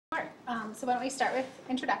So why don't we start with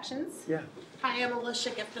introductions? Yeah. Hi, I'm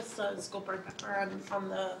Alicia Giftis, school board member on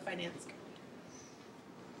the finance committee.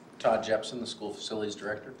 Todd Jepson, the school facilities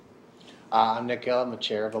director. I'm Nick Gill. I'm the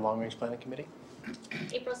chair of the Long Range Planning Committee.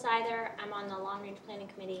 April Seither, I'm on the Long Range Planning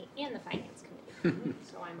Committee and the Finance Committee.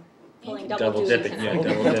 So I'm pulling double duty dipping, tonight. yeah,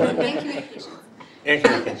 double dipping. And communications. And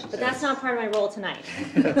communications. But that's not part of my role tonight.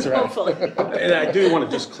 That's right. Hopefully. And I do want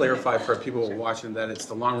to just clarify for people who are watching that it's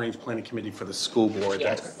the Long Range Planning Committee for the school board.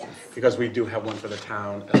 Yes. That's because we do have one for the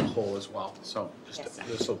town as a whole as well. So Yes.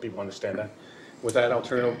 just so people understand that. With that, I'll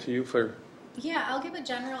turn it over to you for. Yeah, I'll give a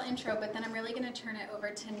general intro, but then I'm really going to turn it over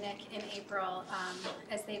to Nick and April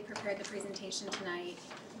as they prepared the presentation tonight.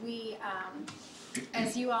 We,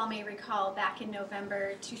 as you all may recall, back in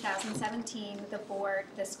November 2017,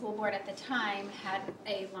 the school board at the time had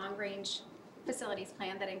a long-range facilities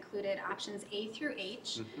plan that included options A through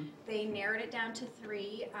H. They narrowed it down to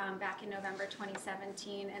 3 back in November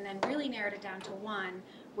 2017, and then really narrowed it down to 1,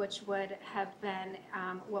 which would have been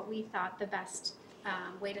what we thought the best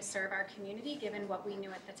way to serve our community given what we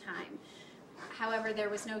knew at the time. However,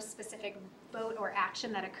 there was no specific vote or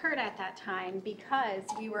action that occurred at that time because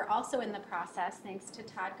we were also in the process, thanks to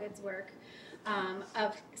Todd Good's work,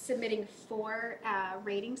 of submitting 4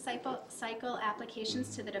 rating cycle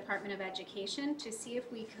applications to the Department of Education to see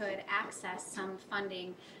if we could access some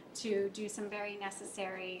funding to do some very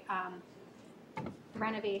necessary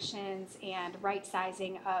renovations and right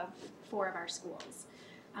sizing of 4 of our schools.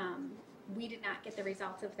 We did not get the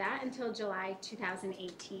results of that until July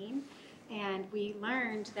 2018, and we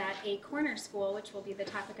learned that a corner school, which will be the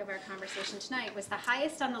topic of our conversation tonight, was the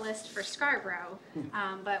highest on the list for Scarborough,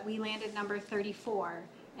 but we landed number 34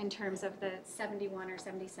 in terms of the 71 or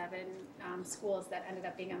 77 schools that ended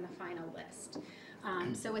up being on the final list.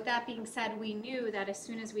 So with that being said, we knew that as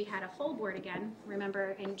soon as we had a full board again,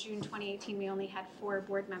 remember in June 2018 we only had 4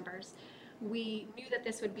 board members, we knew that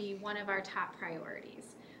this would be one of our top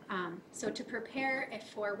priorities. So to prepare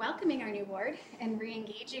for welcoming our new board and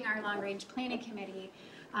re-engaging our long-range planning committee,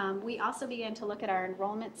 we also began to look at our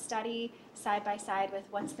enrollment study side by side with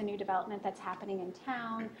what's the new development that's happening in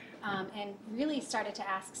town, and really started to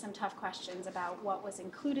ask some tough questions about what was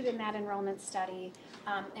included in that enrollment study.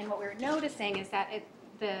 And what we were noticing is that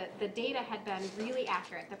the data had been really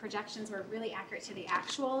accurate. The projections were really accurate to the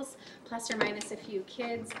actuals, plus or minus a few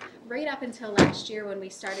kids, right up until last year when we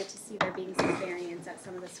started to see there being some variance at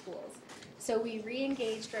some of the schools. So we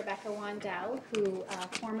re-engaged Rebecca Wandell, who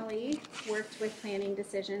formerly worked with planning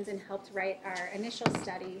decisions and helped write our initial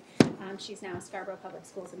study. She's now a Scarborough Public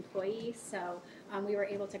Schools employee, so we were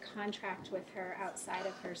able to contract with her outside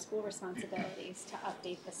of her school responsibilities to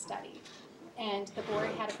update the study. And the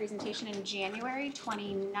board had a presentation in January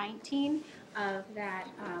 2019 of that,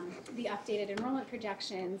 the updated enrollment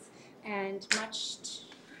projections, and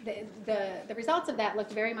the results of that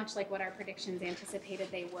looked very much like what our predictions anticipated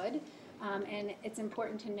they would. And it's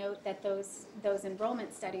important to note that those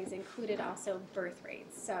enrollment studies included also birth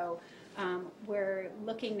rates. So we're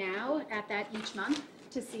looking now at that each month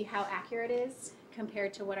to see how accurate it is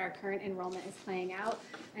compared to what our current enrollment is playing out.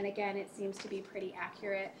 And again, it seems to be pretty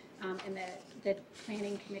accurate. And the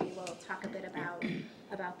planning committee will talk a bit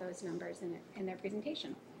about those numbers in their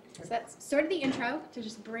presentation. So that's sort of the intro to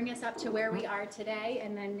just bring us up to where we are today,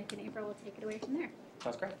 and then Nick and April will take it away from there.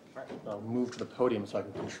 Sounds great. All right. I'll move to the podium so I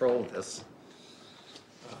can control this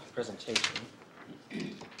presentation.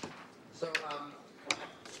 So,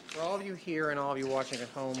 for all of you here and all of you watching at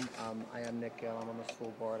home, I am Nick Gill. I'm on the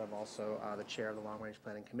school board. I'm also the chair of the Long Range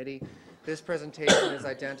Planning Committee. This presentation is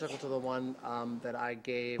identical to the one that I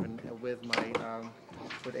gave with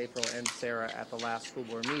April and Sarah at the last school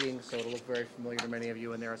board meeting, so it'll look very familiar to many of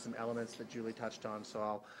you, and there are some elements that Julie touched on,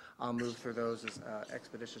 so I'll move through those as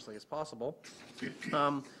expeditiously as possible.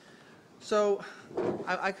 So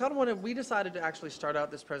I kind of wanted, we decided to actually start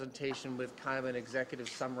out this presentation with kind of an executive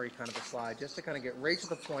summary kind of a slide, just to kind of get right to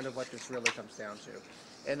the point of what this really comes down to.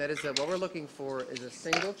 And that is that what we're looking for is a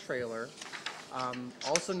single trailer,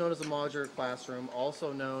 also known as a modular classroom,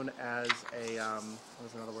 also known as a,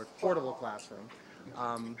 what's another word, portable classroom.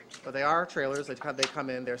 But they are trailers. They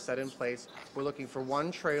come in, they're set in place. We're looking for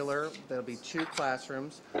 1 trailer. There'll be 2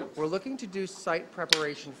 classrooms. We're looking to do site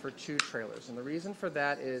preparation for 2 trailers. And the reason for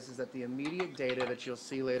that is that the immediate data that you'll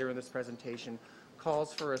see later in this presentation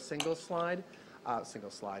calls for a single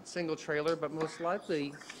trailer, but most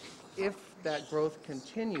likely, if that growth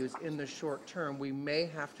continues in the short term, we may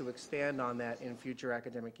have to expand on that in future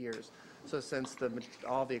academic years. So since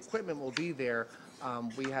all the equipment will be there,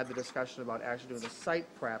 we had the discussion about actually doing the site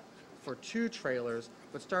prep for 2 trailers,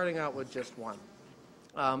 but starting out with just 1.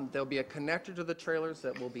 There'll be a connector to the trailers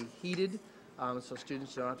that will be heated so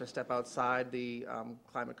students don't have to step outside the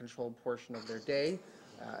climate-controlled portion of their day,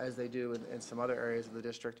 as they do in some other areas of the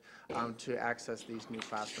district, to access these new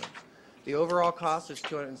classrooms. The overall cost is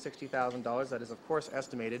 $260,000. That is, of course,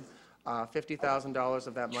 estimated. $50,000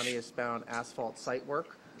 of that money is spent on asphalt site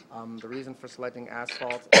work. The reason for selecting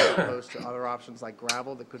asphalt as opposed to other options like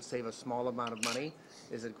gravel that could save a small amount of money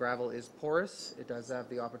is that gravel is porous. It does have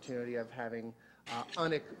the opportunity of having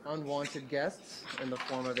unwanted guests in the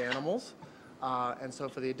form of animals. And so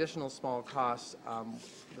for the additional small costs,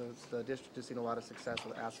 the district has seen a lot of success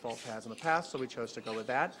with asphalt pads in the past, so we chose to go with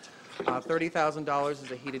that. $30,000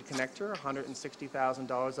 is a heated connector.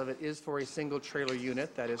 $160,000 of it is for a single trailer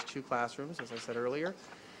unit, that is 2 classrooms, as I said earlier.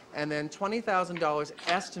 And then $20,000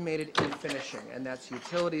 estimated in finishing, and that's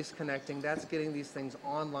utilities connecting. That's getting these things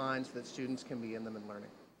online so that students can be in them and learning.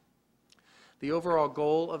 The overall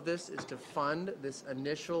goal of this is to fund this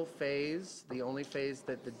initial phase, the only phase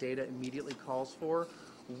that the data immediately calls for,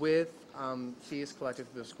 with fees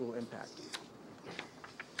collected through the school impact.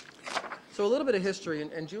 So a little bit of history,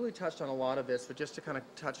 and Julie touched on a lot of this, but just to kind of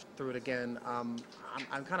touch through it again,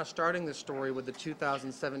 I'm kind of starting this story with the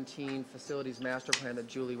 2017 Facilities Master Plan that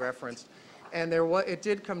Julie referenced. And it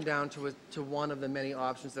did come down to one of the many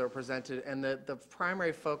options that were presented, and the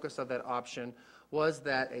primary focus of that option was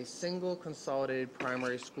that a single consolidated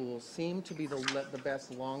primary school seemed to be the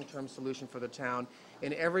best long-term solution for the town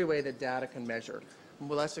in every way that data can measure.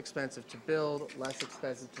 Less expensive to build, less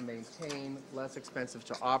expensive to maintain, less expensive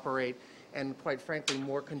to operate, and quite frankly,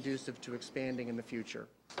 more conducive to expanding in the future.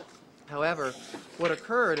 However, what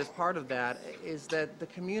occurred as part of that is that the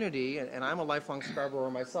community, and I'm a lifelong Scarborough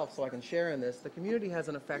myself, so I can share in this, the community has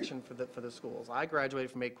an affection for the schools. I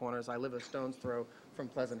graduated from 8 Corners. I live a stone's throw from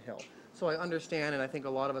Pleasant Hill. So I understand, and I think a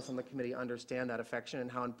lot of us on the committee understand that affection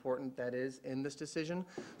and how important that is in this decision.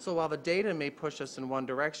 So while the data may push us in one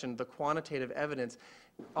direction, the quantitative evidence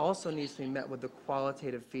also needs to be met with the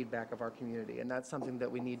qualitative feedback of our community, and that's something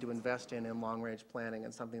that we need to invest in long-range planning,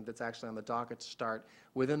 and something that's actually on the docket to start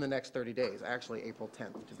within the next 30 days, actually April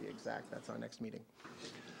 10th to be exact. That's our next meeting.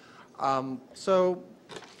 So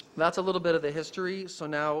that's a little bit of the history. So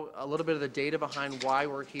now a little bit of the data behind why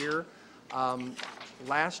we're here.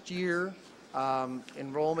 Last year,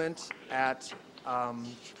 enrollment at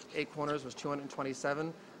 8 Corners was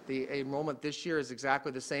 227. The enrollment this year is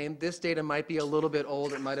exactly the same. This data might be a little bit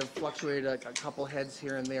old. It might have fluctuated a couple heads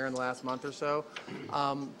here and there in the last month or so.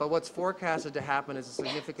 But what's forecasted to happen is a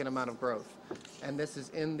significant amount of growth. And this is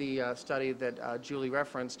in the study that Julie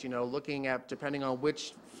referenced, looking at, depending on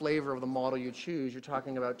which flavor of the model you choose, you're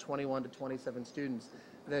talking about 21 to 27 students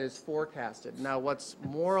that is forecasted. Now, what's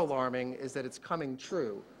more alarming is that it's coming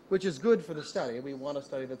true, which is good for the study. We want a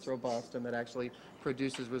study that's robust and that actually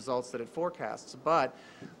produces results that it forecasts. But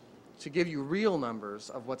to give you real numbers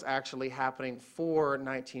of what's actually happening for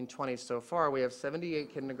 1920 so far, we have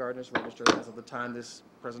 78 kindergartners registered as of the time this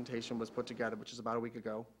presentation was put together, which is about a week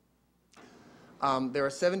ago. There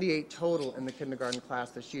are 78 total in the kindergarten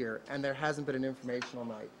class this year, and there hasn't been an informational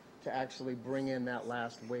night to actually bring in that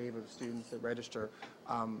last wave of students that register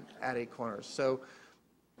at 8 Corners. So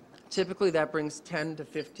typically that brings 10 to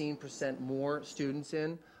 15% more students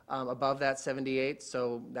in above that 78,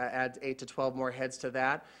 so that adds 8 to 12 more heads to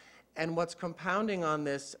that. And what's compounding on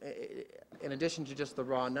this, in addition to just the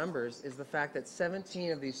raw numbers, is the fact that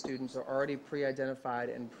 17 of these students are already pre-identified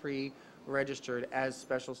and pre-registered as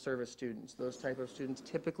special service students. Those type of students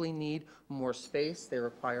typically need more space, they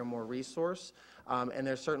require more resource, and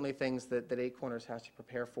there's certainly things that 8 Corners has to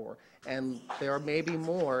prepare for. And there may be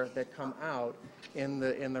more that come out in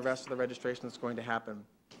the rest of the registration that's going to happen.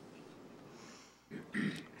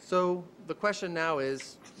 So the question now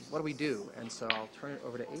is, what do we do? And so I'll turn it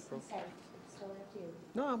over to April.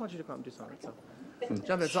 No, I want you to come and do something. So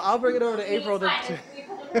jump in. So I'll bring it over to April.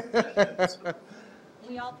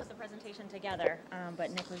 We all put the presentation together,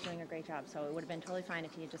 but Nick was doing a great job, so it would have been totally fine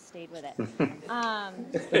if he had just stayed with it.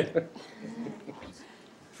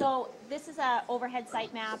 So this is an overhead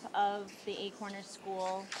site map of the 8 Corners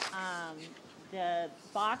School. The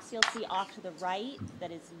box you'll see off to the right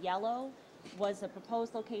that is yellow was a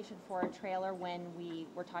proposed location for a trailer when we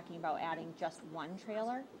were talking about adding just one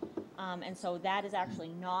trailer. And so that is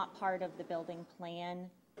actually not part of the building plan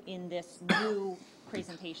in this new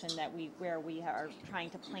presentation where we are trying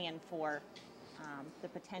to plan for the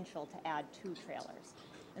potential to add 2 trailers.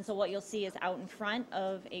 And so what you'll see is out in front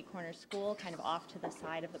of 8 Corners School, kind of off to the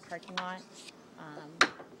side of the parking lot,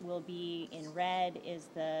 will be in red is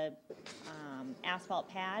the asphalt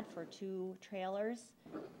pad for 2 trailers,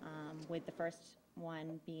 with the first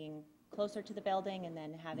one being closer to the building and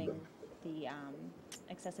then having the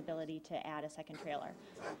accessibility to add a second trailer.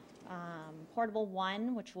 Portable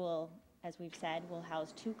 1, which will, as we've said, will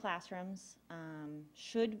house 2 classrooms,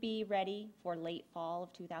 should be ready for late fall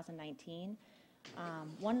of 2019.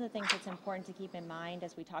 One of the things that's important to keep in mind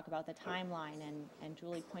as we talk about the timeline, and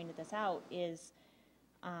Julie pointed this out, is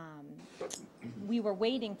we were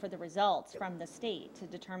waiting for the results from the state to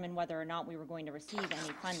determine whether or not we were going to receive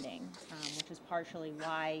any funding, which is partially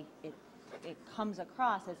why it comes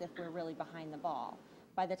across as if we're really behind the ball.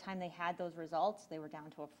 By the time they had those results, they were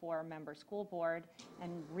down to a 4-member school board,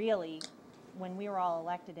 and really, when we were all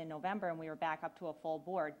elected in November and we were back up to a full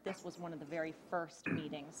board, this was one of the very first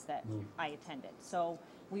meetings that I attended. So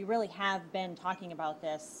we really have been talking about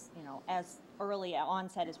this, you know, as early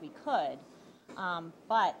onset as we could.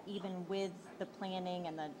 But even with the planning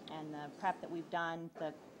and the prep that we've done,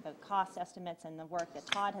 the cost estimates and the work that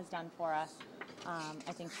Todd has done for us,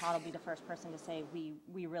 I think Todd will be the first person to say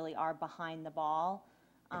we really are behind the ball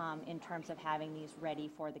in terms of having these ready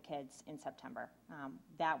for the kids in September.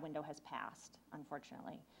 That window has passed,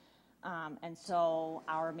 unfortunately. And so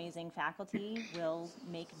our amazing faculty will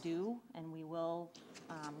make do, and we will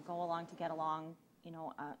go along to get along, you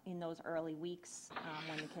know, in those early weeks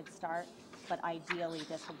when the kids start. But ideally,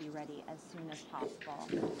 this will be ready as soon as possible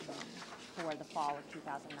for the fall of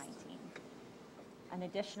 2019. An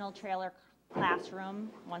additional trailer classroom,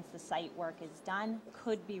 once the site work is done,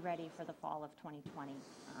 could be ready for the fall of 2020,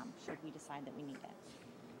 should we decide that we need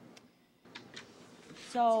it.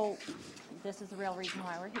 So this is the real reason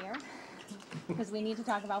why we're here, because we need to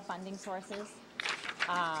talk about funding sources.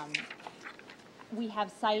 We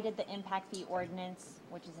have cited the impact fee ordinance,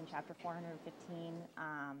 which is in chapter 415.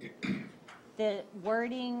 The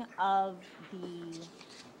wording of the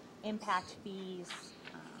impact fees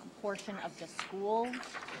portion of the school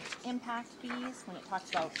impact fees, when it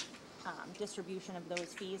talks about distribution of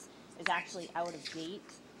those fees, is actually out of date.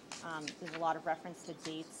 There's a lot of reference to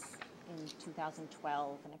dates in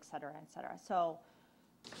 2012 and et cetera, et cetera. So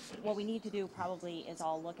what we need to do probably is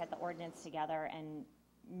all look at the ordinance together and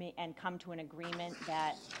come to an agreement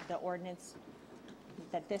that the ordinance,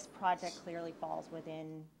 that this project clearly falls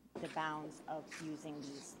within the bounds of using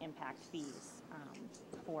these impact fees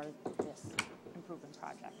for this improvement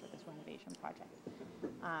project, or this renovation project.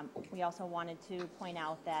 We also wanted to point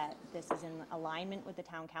out that this is in alignment with the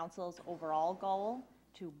town council's overall goal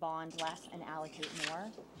to bond less and allocate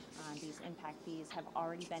more. These impact fees have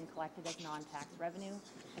already been collected as non-tax revenue,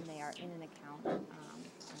 and they are in an account, and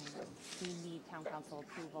we need town council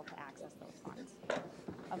approval to access those funds.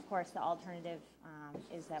 Of course, the alternative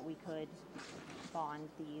is that we could bond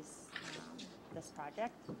this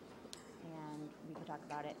project, and we could talk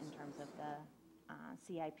about it in terms of the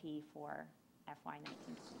CIP for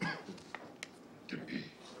FY19-20.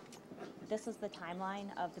 This is the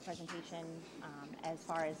timeline of the presentation as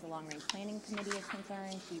far as the long-range planning committee is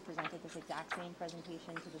concerned. We presented this exact same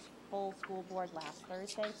presentation to the full school board last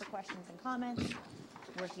Thursday for questions and comments.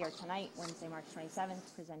 We're here tonight, Wednesday, March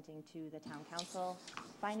 27th, presenting to the town council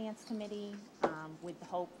finance committee with the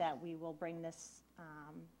hope that we will bring this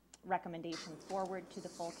recommendation forward to the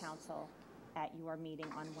full council at your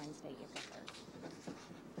meeting on Wednesday, April 3rd.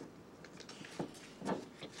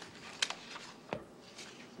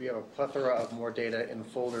 We have a plethora of more data in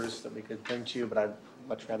folders that we could bring to you, but I'd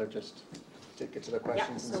much rather just get to the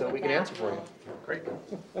questions and so we can answer for you. Great.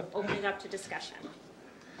 Open it up to discussion.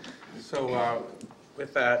 So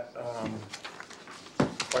with that,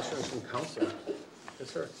 questions from council?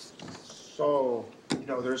 Yes, sir. So, you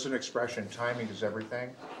know, there's an expression, timing is everything,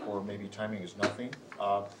 or maybe timing is nothing.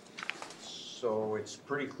 So it's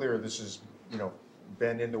pretty clear this has, you know,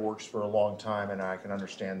 been in the works for a long time, and I can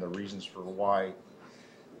understand the reasons for why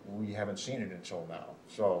we haven't seen it until now.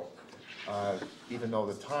 So even though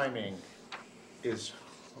the timing is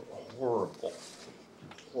horrible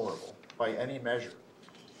by any measure.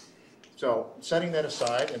 So setting that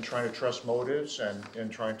aside and trying to trust motives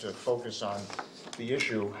and trying to focus on the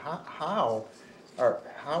issue, how are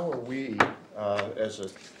we as a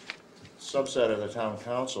subset of the town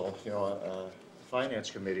council, you know, a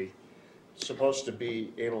finance committee, supposed to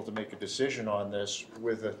be able to make a decision on this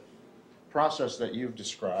with a process that you've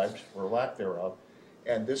described, or lack thereof,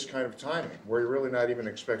 and this kind of timing, where you're really not even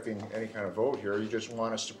expecting any kind of vote here. You just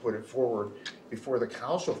want us to put it forward before the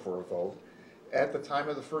council for a vote at the time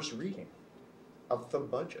of the first reading of the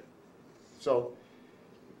budget. So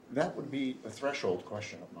that would be a threshold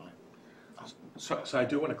question of mine. So I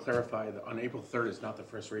do want to clarify that on April 3rd is not the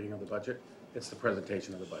first reading of the budget, it's the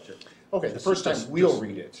presentation of the budget. Okay, the first time we'll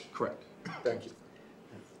read it. Correct. Thank you.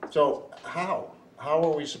 So how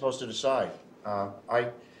are we supposed to decide?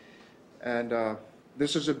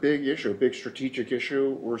 this is a big issue, a big strategic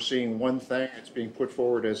issue. We're seeing one thing, it's being put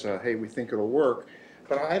forward as a, hey, we think it'll work.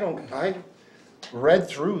 But I read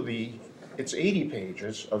through it's 80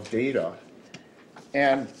 pages of data,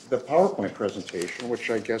 and the PowerPoint presentation, which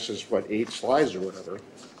I guess is what, 8 slides or whatever.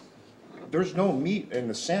 There's no meat in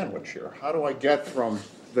the sandwich here. How do I get from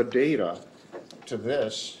the data to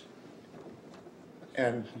this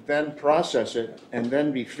and then process it and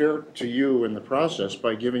then be fair to you in the process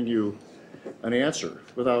by giving you an answer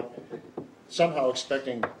without somehow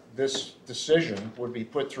expecting this decision would be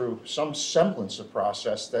put through some semblance of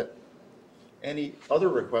process that any other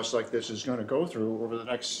request like this is going to go through over the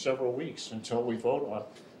next several weeks until we vote on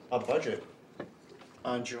a budget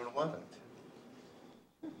on June 11th.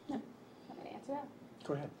 I'm going to answer that.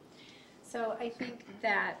 Go ahead. So I think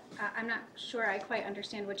that, I'm not sure I quite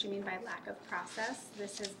understand what you mean by lack of process.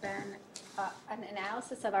 This has been, an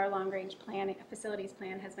analysis of our long-range plan, facilities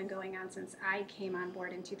plan has been going on since I came on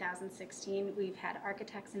board in 2016. We've had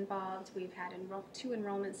architects involved, we've had 2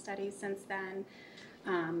 enrollment studies since then.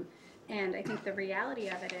 And I think the reality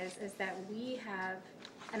of it is that we have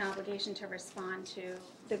an obligation to respond to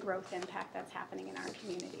the growth impact that's happening in our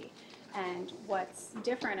community. And what's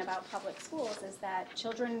different about public schools is that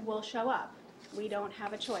children will show up. We don't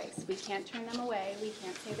have a choice. We can't turn them away. We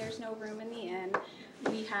can't say there's no room in the inn.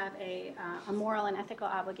 We have a moral and ethical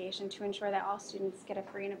obligation to ensure that all students get a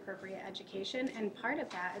free and appropriate education. And part of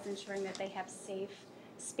that is ensuring that they have safe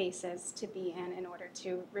spaces to be in order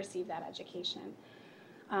to receive that education.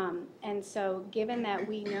 And so given that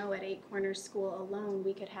we know at 8 Corners School alone,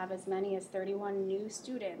 we could have as many as 31 new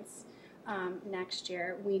students next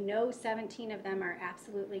year. We know 17 of them are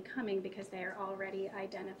absolutely coming because they are already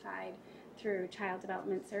identified through Child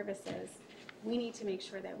Development Services. We need to make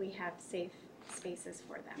sure that we have safe spaces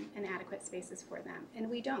for them and adequate spaces for them. And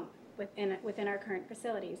we don't within our current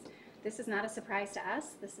facilities. This is not a surprise to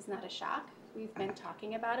us. This is not a shock. We've been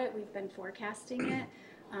talking about it. We've been forecasting it.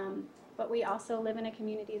 But we also live in a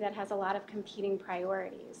community that has a lot of competing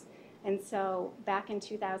priorities. And so back in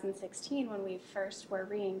 2016, when we first were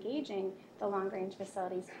re-engaging the long-range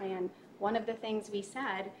facilities plan, one of the things we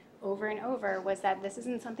said over and over was that this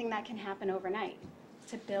isn't something that can happen overnight.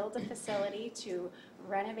 To build a facility, to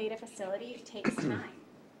renovate a facility, takes time.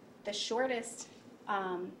 The shortest,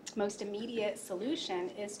 most immediate solution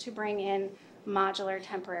is to bring in modular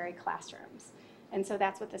temporary classrooms. And so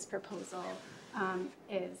that's what this proposal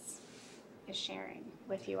is sharing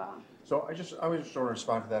with you all. So I just want to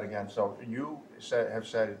respond to that again. So you have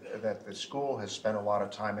said that the school has spent a lot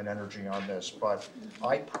of time and energy on this, but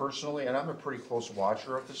I personally, and I'm a pretty close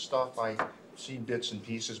watcher of this stuff, I've seen bits and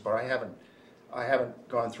pieces, but I haven't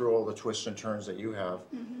gone through all the twists and turns that you have.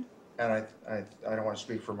 And I don't want to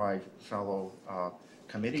speak for my fellow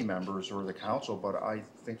committee members or the council, but I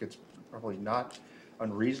think it's probably not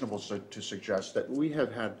unreasonable to suggest that we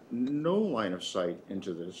have had no line of sight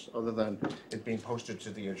into this other than it being posted to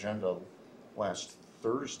the agenda last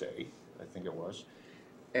Thursday, I think it was.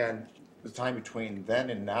 And the time between then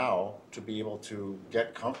and now to be able to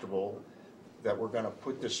get comfortable that we're going to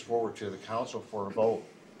put this forward to the council for a vote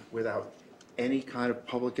without any kind of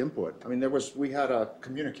public input. I mean, we had a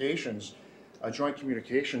joint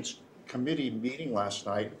communications committee meeting last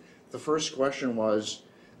night. The first question was,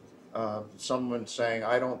 someone saying,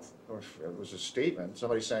 or it was a statement,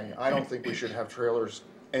 somebody saying, I don't think we should have trailers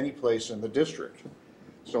any place in the district.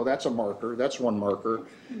 So that's a marker, that's one marker.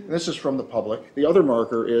 And this is from the public. The other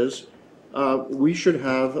marker is, we should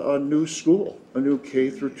have a new school, a new K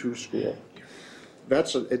through 2 school.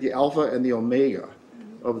 That's the alpha and the omega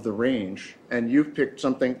of the range. And you've picked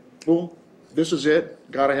something, boom, this is it,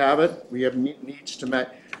 gotta have it. We have needs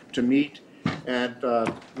to meet, and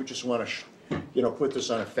we just want to put this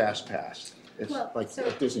on a fast pass. It's like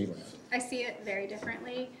at Disneyland. I see it very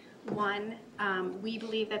differently. One, we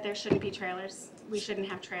believe that there shouldn't be trailers. We shouldn't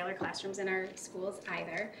have trailer classrooms in our schools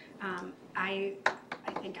either. I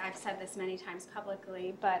think I've said this many times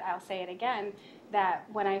publicly, but I'll say it again, that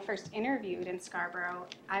when I first interviewed in Scarborough,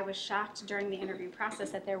 I was shocked during the interview process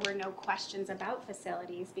that there were no questions about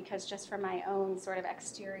facilities, because just from my own sort of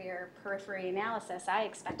exterior periphery analysis, I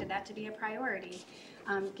expected that to be a priority,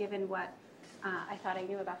 given what I thought I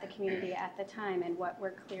knew about the community at the time and what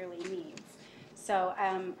were clearly needs. So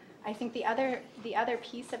I think the other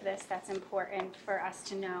piece of this that's important for us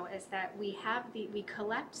to know is that we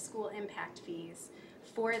collect school impact fees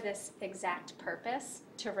for this exact purpose,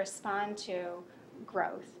 to respond to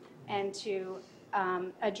growth and to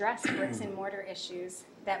address bricks and mortar issues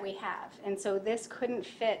that we have. And so this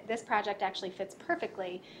project actually fits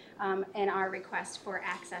perfectly in our request for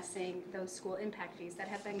accessing those school impact fees that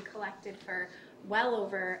have been collected for well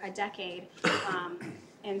over a decade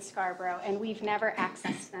in Scarborough, and we've never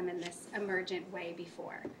accessed them in this emergent way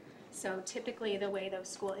before. So typically the way those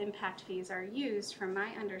school impact fees are used, from my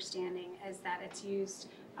understanding, is that it's used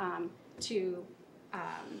to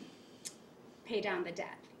pay down the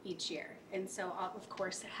debt each year. And so, of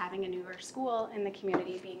course, having a newer school in the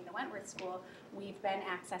community, being the Wentworth School, we've been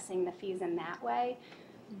accessing the fees in that way.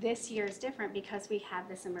 This year is different because we have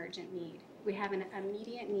this emergent need. We have an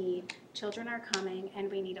immediate need. Children are coming, and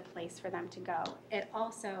we need a place for them to go. It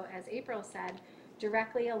also, as April said,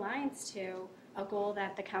 directly aligns to a goal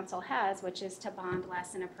that the council has, which is to bond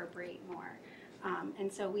less and appropriate more.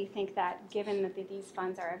 And so we think that given that these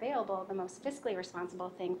funds are available, the most fiscally responsible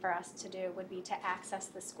thing for us to do would be to access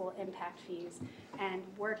the school impact fees and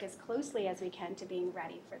work as closely as we can to being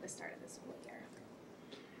ready for the start of the school year.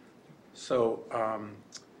 So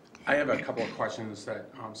I have a couple of questions that,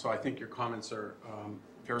 so I think your comments are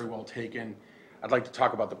very well taken. I'd like to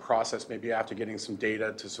talk about the process maybe after getting some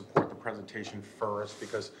data to support the presentation first,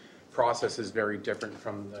 because process is very different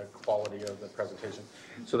from the quality of the presentation.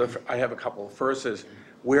 So I have a couple. First is,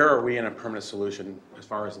 where are we in a permanent solution as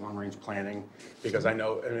far as long-range planning? Because I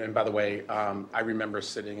know, and by the way, I remember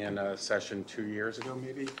sitting in a session 2 years ago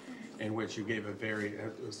maybe, in which you gave a very,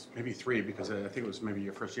 it was maybe 3, because I think it was maybe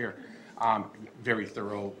your first year, very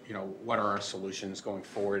thorough, what are our solutions going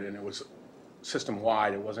forward? And it was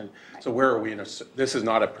system-wide, it wasn't, so where are we in this is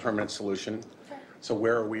not a permanent solution. So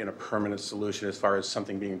where are we in a permanent solution as far as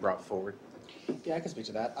something being brought forward? Yeah, I can speak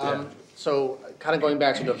to that. Yeah. So kind of going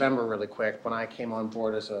back to November really quick, when I came on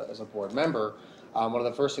board as a board member, one of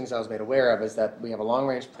the first things I was made aware of is that we have a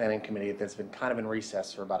long-range planning committee that's been kind of in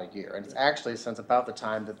recess for about a year. And it's actually since about the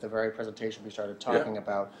time that the very presentation we started talking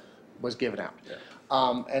about was given out. Yeah.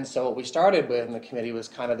 And so what we started with in the committee was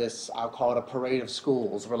kind of this, I'll call it a parade of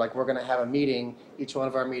schools. We're going to have a meeting, each one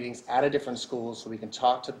of our meetings at a different school, so we can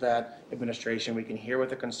talk to that administration, we can hear what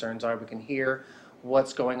the concerns are, we can hear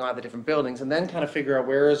what's going on at the different buildings, and then kind of figure out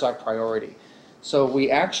where is our priority. So we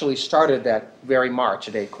actually started that very March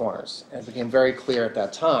at 8 Corners, and it became very clear at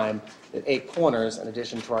that time that 8 Corners, in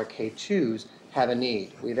addition to our K2s, have a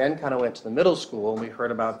need. We then kind of went to the middle school and we heard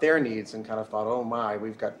about their needs and kind of thought, oh my,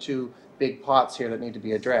 we've got 2 big pots here that need to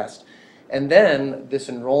be addressed. And then this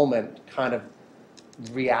enrollment kind of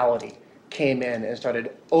reality came in and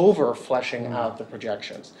started over fleshing out the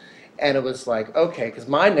projections. And it was like, okay, because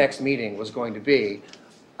my next meeting was going to be,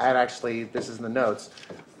 this is in the notes,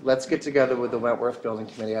 let's get together with the Wentworth Building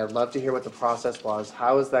Committee. I'd love to hear what the process was.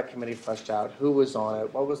 How was that committee fleshed out? Who was on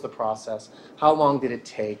it? What was the process? How long did it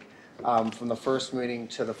take? From the first meeting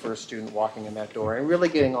to the first student walking in that door, and really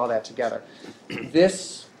getting all that together.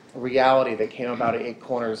 This reality that came about at 8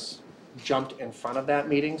 Corners jumped in front of that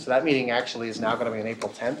meeting, so that meeting actually is now going to be on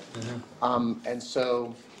April 10th. Mm-hmm. And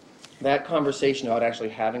so that conversation about actually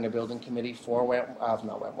having a building committee for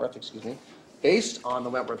based on the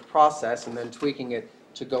Wentworth process, and then tweaking it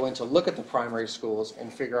to go in to look at the primary schools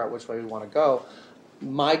and figure out which way we want to go.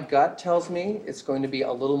 My gut tells me it's going to be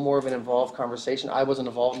a little more of an involved conversation. I wasn't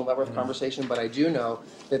involved in the Wentworth conversation, but I do know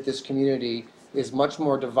that this community is much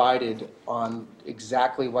more divided on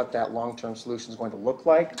exactly what that long-term solution is going to look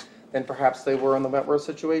like than perhaps they were in the Wentworth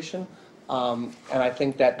situation. And I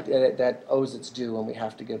think that owes its due, and we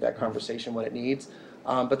have to give that conversation what it needs.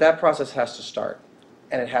 But that process has to start,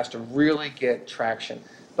 and it has to really get traction.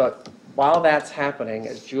 But while that's happening,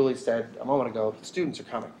 as Julie said a moment ago, students are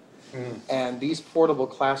coming. And these portable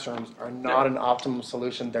classrooms are not an optimum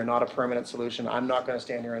solution. They're not a permanent solution. I'm not going to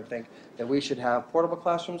stand here and think that we should have portable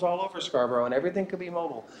classrooms all over Scarborough and everything could be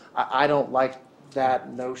mobile. I don't like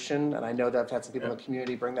that notion, and I know that I've had some people in the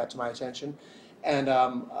community bring that to my attention. And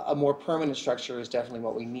a more permanent structure is definitely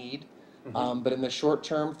what we need. But in the short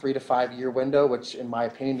term, 3 to 5 year window, which in my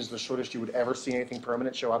opinion is the shortest you would ever see anything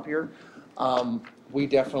permanent show up here, we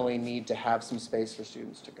definitely need to have some space for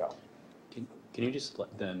students to go. Can you just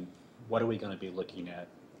then, what are we going to be looking at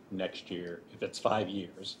next year, if it's 5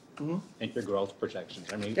 years, and your growth projections?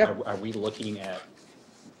 I mean, are we looking at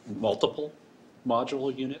multiple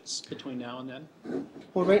modular units between now and then?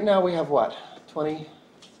 Well, right now we have what,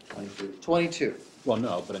 22. Well,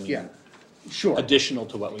 no, but I mean, sure. Additional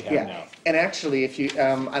to what we have now. And actually, if you,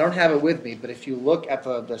 I don't have it with me, but if you look at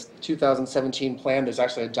the 2017 plan, there's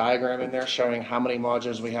actually a diagram in there showing how many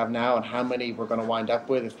modules we have now and how many we're going to wind up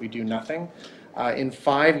with if we do nothing. In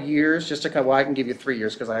 5 years, just to kind of, well, I can give you 3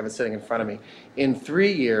 years because I have it sitting in front of me. In 3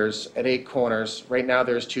 years at 8 Corners, right now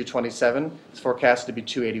there's 227. It's forecasted to be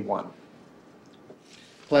 281.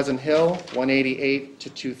 Pleasant Hill, 188 to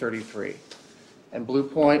 233. And Blue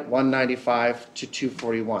Point, 195 to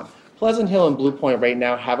 241. Pleasant Hill and Blue Point right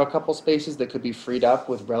now have a couple spaces that could be freed up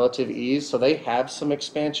with relative ease, so they have some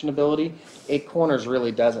expansion ability. Eight Corners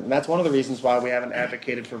really doesn't, and that's one of the reasons why we haven't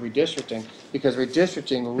advocated for redistricting, because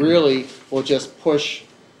redistricting really will just push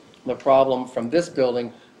the problem from this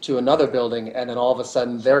building to another building, and then all of a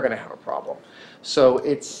sudden they're going to have a problem. So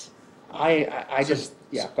it's, I just,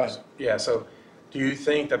 yeah, go ahead. Yeah, so do you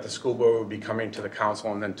think that the school board would be coming to the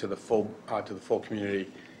council and then to the full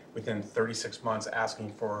community within 36 months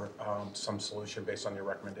asking for some solution based on your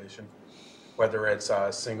recommendation? Whether it's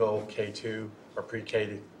a single K2 or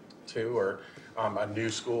pre-K2 or a new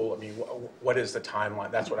school, I mean, what is the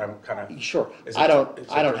timeline? That's what I'm kind of... Sure. Is I it don't have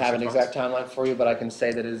 36 an months? exact timeline for you, but I can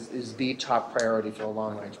say that is the top priority for the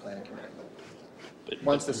long-range planning committee.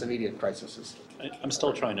 Once this immediate crisis is... I'm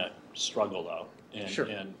still trying to struggle though, and, Sure.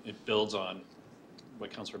 and it builds on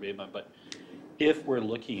what Councilor Bateman, but if we're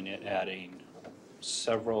looking at adding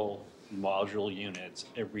several module units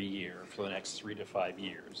every year for the next 3 to 5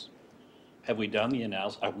 years, have we done the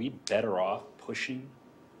analysis? Are we better off pushing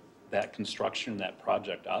that construction, that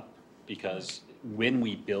project up? Because when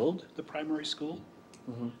we build the primary school,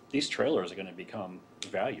 these trailers are going to become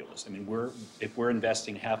valueless. I mean, if we're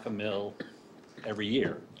investing $500,000 every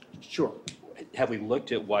year, Sure. have we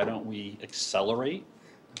looked at why don't we accelerate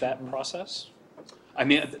that process? I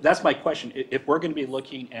mean, that's my question. If we're going to be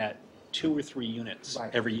looking at 2 or 3 units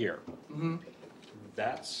Right. every year,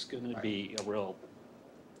 that's going to be a real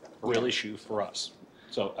issue for us.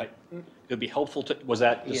 So it'd be helpful to, was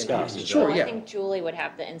that discussed? Is Sure, Well, yeah. I think Julie would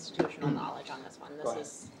have the institutional knowledge on this one. Right.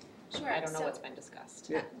 This is, Sure, I don't know so- what's been discussed.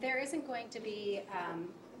 Yeah. There isn't going to be,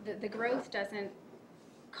 the growth doesn't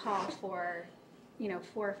call for,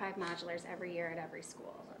 4 or 5 modulars every year at every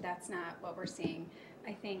school. That's not what we're seeing.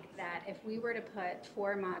 I think that if we were to put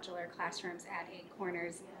 4 modular classrooms at 8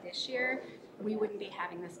 Corners this year, we wouldn't be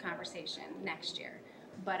having this conversation next year.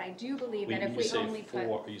 But I do believe that if we only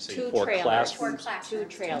put You say 2 4 trailers. classrooms? 4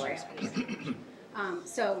 classrooms, 2 trailers.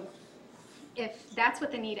 So if that's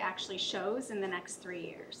what the need actually shows in the next 3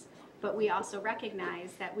 years. But we also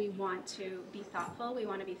recognize that we want to be thoughtful, we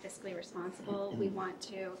want to be fiscally responsible, we want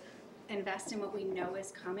to invest in what we know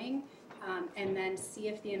is coming, and then see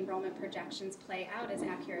if the enrollment projections play out as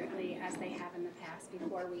accurately as they have in the past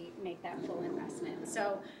before we make that full investment.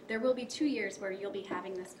 So there will be 2 years where you'll be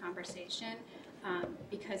having this conversation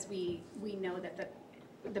because we know that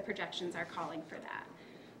the projections are calling for that.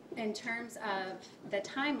 In terms of the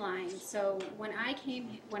timeline, so when I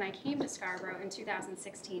came to Scarborough in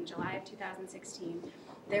 2016, July of 2016,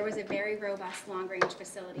 there was a very robust long-range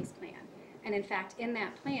facilities plan. And in fact, in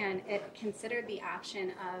that plan, it considered the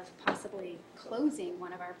option of possibly closing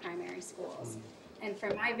one of our primary schools. And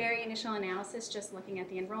from my very initial analysis, just looking at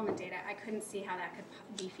the enrollment data, I couldn't see how that could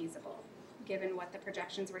be feasible, given what the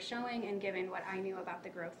projections were showing and given what I knew about the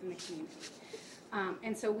growth in the community.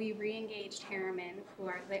 And so we re-engaged Harriman, who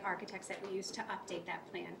are the architects that we used to update that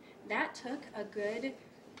plan. That took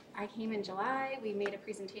I came in July, we made a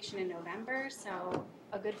presentation in November, so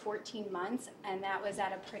a good 14 months, and that was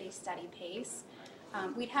at a pretty steady pace.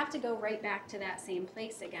 We'd have to go right back to that same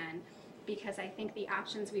place again, because I think the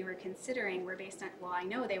options we were considering were based on, well, I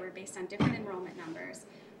know they were based on different enrollment numbers,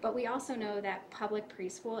 but we also know that public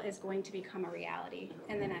preschool is going to become a reality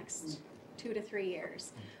in the next 2 to 3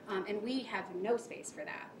 years. And we have no space for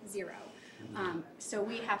that, 0. So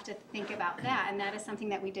we have to think about that, and that is something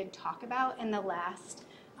that we did talk about in the last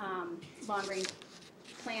long-range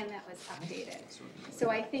plan that was updated. So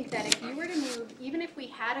I think that if you were to move, even if we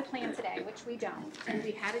had a plan today, which we don't, and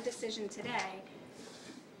we had a decision today,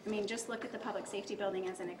 I mean, just look at the public safety building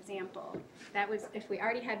as an example. That was, if we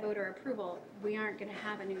already had voter approval, we aren't going to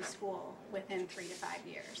have a new school within 3 to 5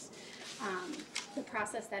 years. The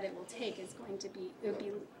process that it will take is going to be,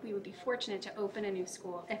 we would be fortunate to open a new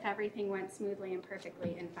school if everything went smoothly and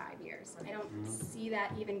perfectly in 5 years. I don't see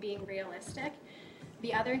that even being realistic.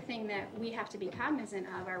 The other thing that we have to be cognizant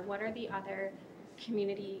of are what are the other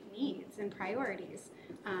community needs and priorities.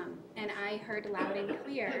 And I heard loud and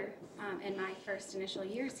clear in my first initial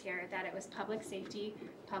years here that it was public safety,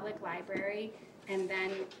 public library, and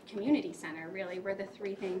then community center really were the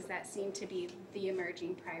 3 things that seemed to be the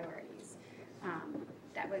emerging priorities.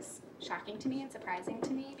 That was shocking to me and surprising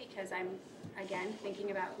to me because I'm, again, thinking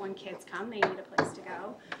about when kids come, they need a place to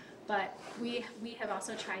go. But we have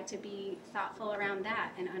also tried to be thoughtful around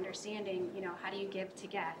that and understanding, how do you give to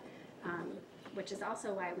get, which is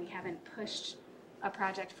also why we haven't pushed a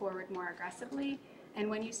project forward more aggressively. And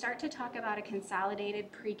when you start to talk about a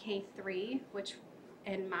consolidated pre-K3, which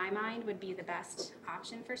in my mind would be the best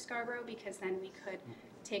option for Scarborough, because then we could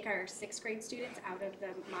take our 6th grade students out of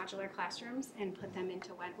the modular classrooms and put them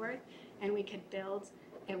into Wentworth, and we could build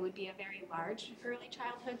It would be a very large early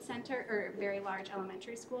childhood center or very large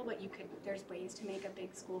elementary school, but there's ways to make a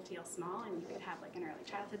big school feel small, and you could have like an early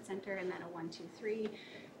childhood center and then a 1, 2, 3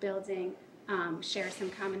 building, share some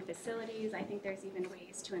common facilities. I think there's even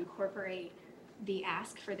ways to incorporate the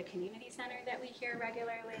ask for the community center that we hear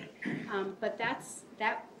regularly. But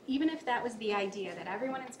even if that was the idea that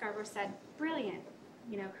everyone in Scarborough said, brilliant,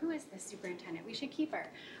 who is this superintendent? We should keep her.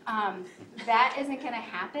 That isn't going to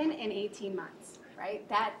happen in 18 months, right?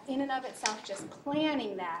 That in and of itself, just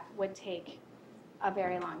planning that would take a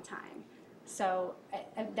very long time. So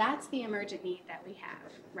that's the emergent need that we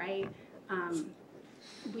have, right?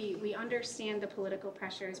 We understand the political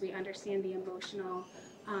pressures, we understand the emotional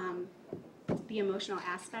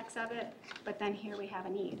aspects of it, but then here we have a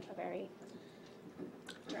need, a very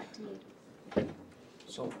direct need.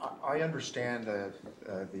 So I understand the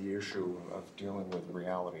issue of dealing with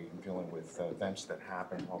reality and dealing with events that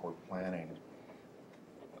happen while we're planning.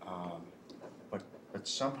 But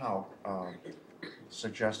somehow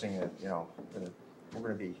suggesting that, we're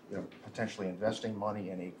going to be potentially investing money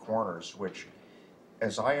in 8 Corners, which,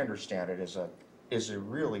 as I understand it, is a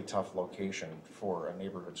really tough location for a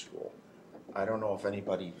neighborhood school. I don't know if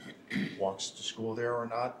anybody walks to school there or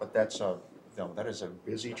not, but that is a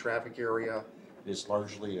busy traffic area. It is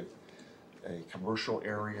largely a commercial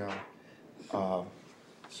area.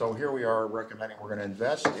 So here we are recommending we're going to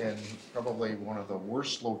invest in probably one of the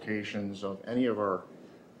worst locations of any of our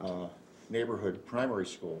neighborhood primary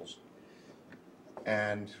schools.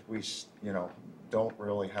 And we, don't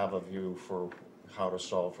really have a view for how to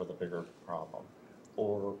solve for the bigger problem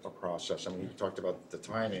or a process. I mean, you talked about the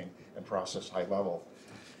timing and process high level.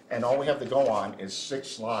 And all we have to go on is 6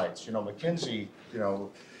 slides. McKinsey,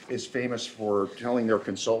 is famous for telling their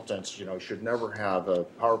consultants, you should never have a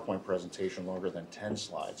PowerPoint presentation longer than 10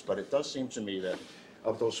 slides. But it does seem to me that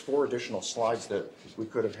of those 4 additional slides that we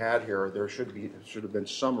could have had here, there should have been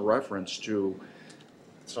some reference to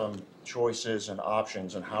some choices and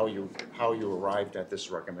options and how you arrived at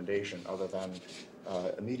this recommendation, other than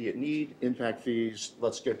immediate need, impact fees,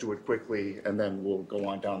 let's get to it quickly, and then we'll go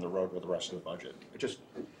on down the road with the rest of the budget. It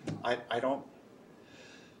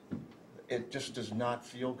just does not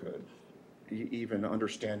feel good, even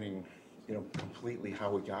understanding, completely how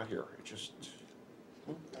we got here. It just.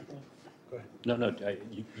 Go ahead. No,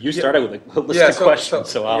 you started with a list of questions,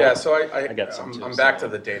 so I'll. Yeah, so I got some too, I'm back to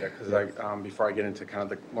the data, because before I get into kind of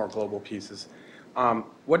the more global pieces.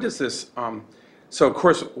 What does this, so of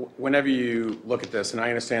course, whenever you look at this, and I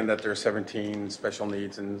understand that there are 17 special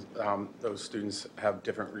needs, and those students have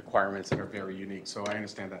different requirements that are very unique, so I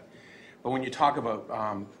understand that. But when you talk about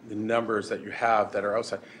the numbers that you have that are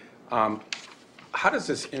outside, how does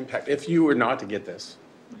this impact, if you were not to get this,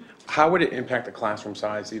 how would it impact the classroom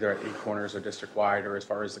size, either at 8 Corners or district-wide, or as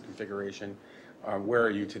far as the configuration? Where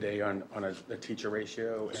are you today on a teacher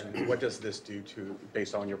ratio, and what does this do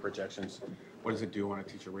based on your projections, what does it do on a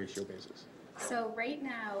teacher ratio basis? So right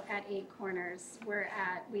now at 8 Corners,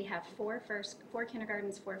 we have 4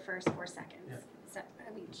 kindergartens, 4 first, 4 seconds,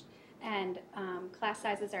 of each. And class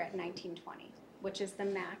sizes are at 1920, which is the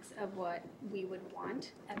max of what we would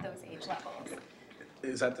want at those age levels.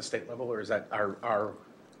 Is that the state level, or is that our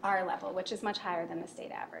level, which is much higher than the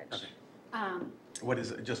state average. Okay. What is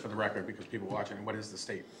it, just for the record, because people watching, what is the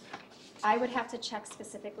state? I would have to check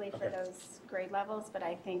specifically for those grade levels, but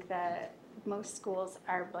I think that most schools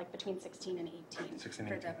are like between 16 and 18 16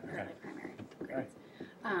 for 18. the early primary grades.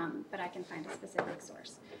 But I can find a specific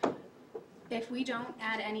source. If we don't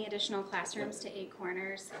add any additional classrooms to 8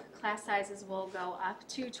 Corners, class sizes will go up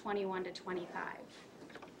to 21 to 25,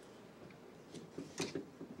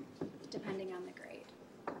 depending on the grade.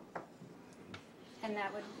 And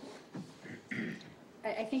that would,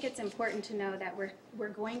 I think it's important to know that we're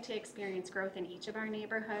going to experience growth in each of our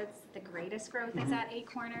neighborhoods. The greatest growth is at 8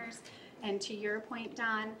 Corners. And to your point,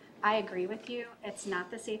 Don, I agree with you. It's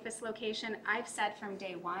not the safest location. I've said from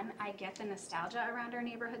day one, I get the nostalgia around our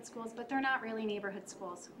neighborhood schools, but they're not really neighborhood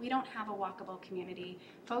schools. We don't have a walkable community.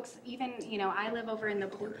 Folks, even, I live over in the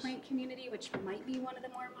Blue Point community, which might be one of the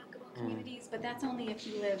more walkable communities, but that's only if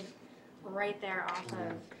you live right there off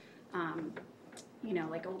of,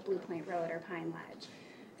 like Old Blue Point Road or Pine Ledge.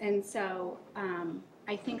 And so,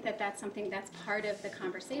 I think that that's something that's part of the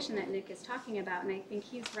conversation that Nick is talking about, and I think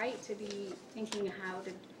he's right to be thinking how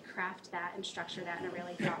to craft that and structure that in a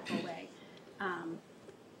really thoughtful way.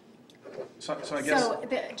 So I guess. So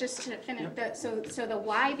just to finish, so the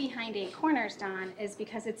why behind 8 Corners, Don, is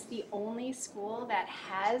because it's the only school that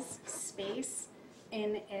has space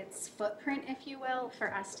in its footprint, if you will,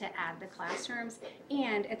 for us to add the classrooms,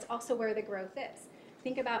 and it's also where the growth is.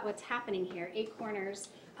 think about what's happening here. Eight Corners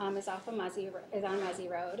is off of is on Muzzy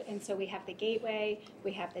Road, and so we have the Gateway,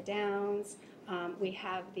 we have the Downs, we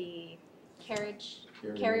have the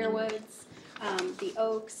Carrier Woods, the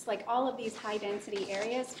Oaks, like all of these high density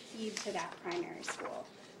areas feed to that primary school.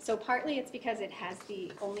 So partly it's because it's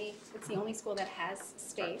the only school that has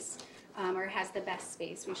space, or has the best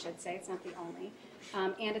space, we should say. It's not the only,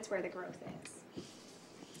 and it's where the growth is.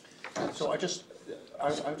 So I just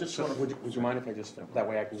So want to. would you mind if I just, that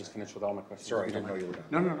way I can just finish with all my questions? Sorry, I if you didn't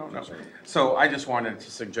don't know mind? you were done. No. So I just wanted to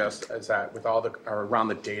suggest is that with all or around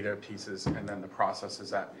the data pieces and then the process is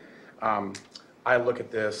that I look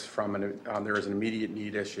at this from there is an immediate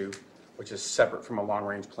need issue, which is separate from a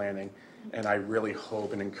long-range planning, and I really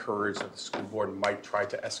hope and encourage that the school board might try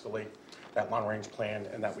to escalate that long-range plan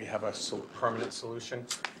and that we have a permanent solution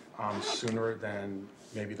sooner than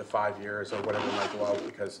maybe the 5 years or whatever might go out,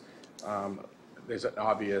 because there's an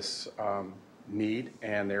obvious need,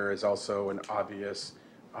 and there is also an obvious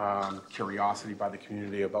curiosity by the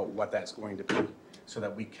community about what that's going to be, so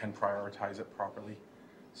that we can prioritize it properly.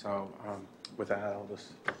 So with that, I'll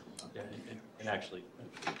just. Yeah, and actually,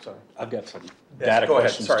 Sorry. I've got some Yes, data go ahead.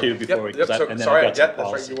 questions Sorry. too before we, Yep, and so- then sorry, I've got some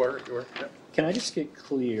that's right, policy. you were, yep. Can I just get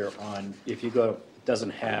clear on, if you go, it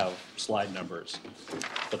doesn't have slide numbers,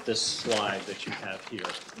 but this slide that you have here,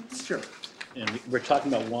 Sure. and we're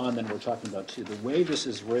talking about one, then we're talking about two. The way this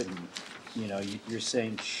is written, you're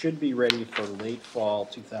saying should be ready for late fall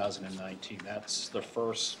 2019. That's the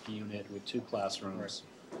first unit with 2 classrooms.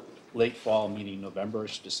 Late fall meaning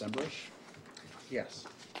November-ish, December-ish? Yes.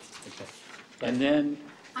 Okay. And then.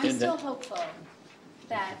 I'm and then- still hopeful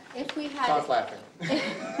that if we had. Stop laughing.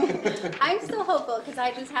 I'm still hopeful, because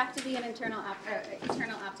I just have to be an eternal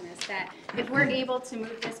optimist, that if we're able to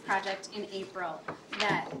move this project in April,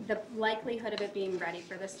 that the likelihood of it being ready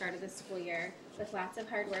for the start of the school year, with lots of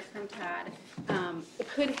hard work from Todd, it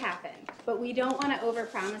could happen. But we don't want to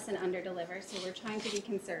overpromise and underdeliver, so we're trying to be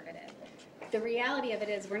conservative. The reality of it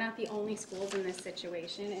is, we're not the only schools in this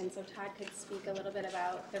situation, and so Todd could speak a little bit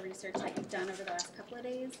about the research that you've done over the last couple of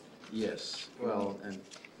days. Yes, well, and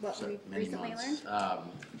What so we've many recently months. learned?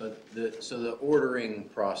 But the ordering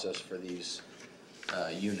process for these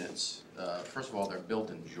units, first of all, they're built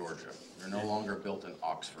in Georgia. They're no longer built in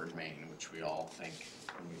Oxford, Maine, which we all think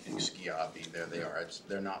when we think ski hobby. There they are.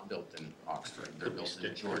 They're not built in Oxford. They're built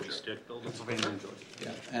in Georgia. Stick built. Pennsylvania and Georgia.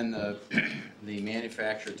 Yeah, and the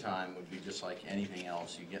manufacture time would be just like anything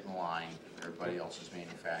else. You get in line, everybody else is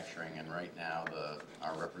manufacturing, and right now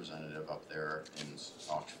our representative up there in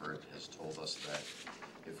Oxford has told us that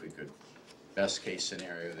if we could, best case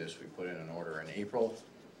scenario is we put in an order in April,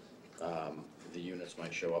 the units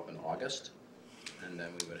might show up in August, and then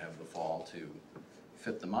we would have the fall to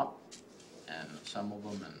fit them up and assemble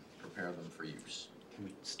them and prepare them for use. Can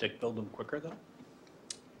we stick build them quicker though?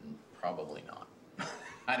 Probably not.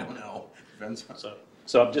 I don't know. Depends on.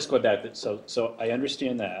 So I'm just going back, so I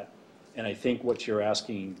understand that, and I think what you're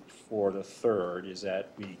asking for the third is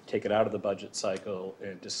that we take it out of the budget cycle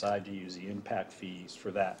and decide to use the impact fees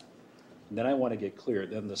for that. And then I want to get clear,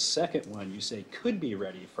 then the second one you say could be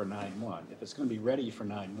ready for 9/1. If it's going to be ready for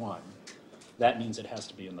 9/1, that means it has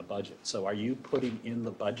to be in the budget. So are you putting in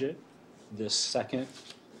the budget this second,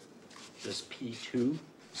 this P2?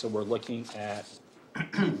 So we're looking at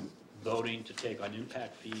voting to take on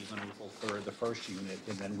impact fees on April 3rd, the first unit,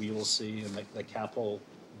 and then we will see in the capital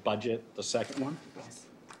budget, the second one?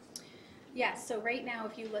 Yes, so right now,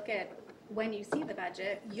 if you look at, when you see the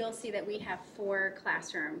budget, you'll see that we have 4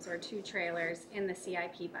 classrooms or 2 trailers in the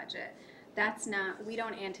CIP budget. That's not, we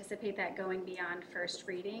don't anticipate that going beyond first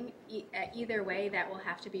reading. Either way, that will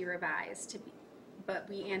have to be revised but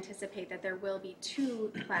we anticipate that there will be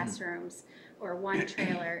 2 classrooms or 1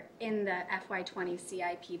 trailer in the FY20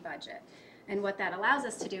 CIP budget. And what that allows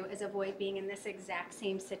us to do is avoid being in this exact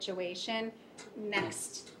same situation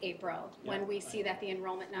next April, when we see that the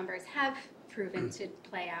enrollment numbers have proven to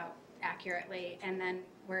play out accurately, and then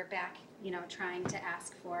we're back, trying to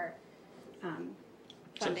ask for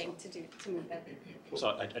funding to move that. So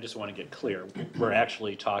I just want to get clear, we're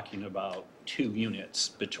actually talking about 2 units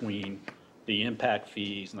between the impact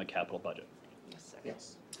fees and the capital budget.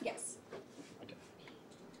 Yes. Yes.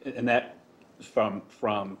 Okay. And that, from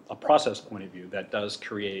a process point of view, that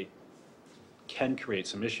can create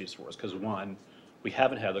some issues for us, because one, we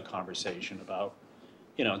haven't had the conversation about,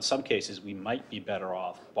 in some cases, we might be better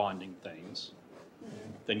off bonding things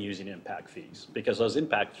than using impact fees, because those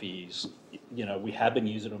impact fees, we have been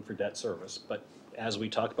using them for debt service, but as we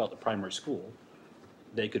talk about the primary school,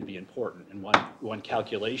 they could be important. And one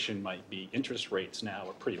calculation might be interest rates now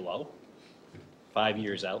are pretty low. 5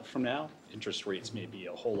 years out from now, interest rates may be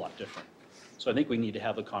a whole lot different. So I think we need to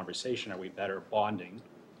have the conversation, are we better bonding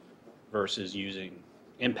versus using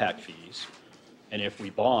impact fees? And if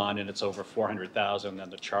we bond and it's over 400,000,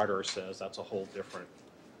 then the charter says that's a whole different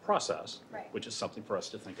process, Right. which is something for us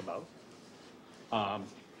to think about.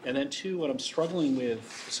 And then two, what I'm struggling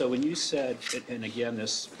with, so when you said, and again,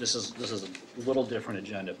 this is a little different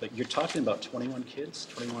agenda, but you're talking about 21 kids,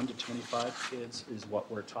 21 to 25 kids is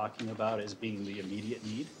what we're talking about as being the immediate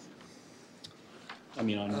need? I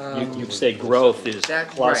mean, you say growth is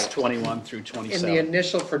plus right. 21 through In 27. the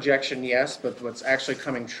initial projection, yes, but what's actually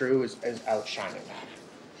coming true is outshining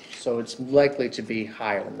that. So it's likely to be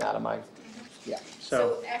higher than that, yeah.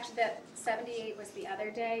 So actually, that 78 was the other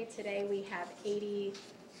day. Today we have 80,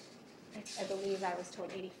 I believe I was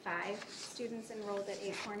told 85 students enrolled at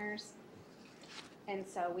Eight Corners. And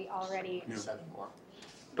so we already, 7 more.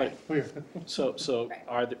 But, so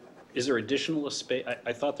Right. is there additional space?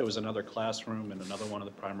 I thought there was another classroom in another one of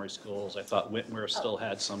the primary schools. I thought Whitmer still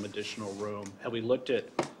had some additional room. Have we looked at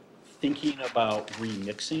thinking about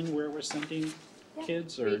remixing where we're sending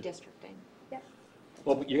kids, or? Redistricting.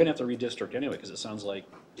 Well, you're gonna have to redistrict anyway, because it sounds like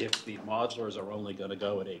if the modulars are only gonna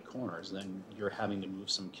go at Eight Corners, then you're having to move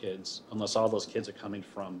some kids, unless all those kids are coming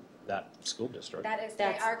from that school district. that is,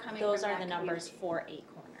 they are coming from Those are that the numbers community. for Eight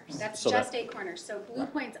Corners. That's So just that- Eight Corners. So Blue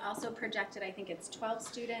Point's also projected, I think it's 12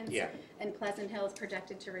 students. Yeah. And Pleasant Hill is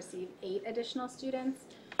projected to receive 8 additional students.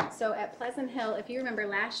 So at Pleasant Hill, if you remember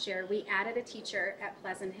last year, we added a teacher at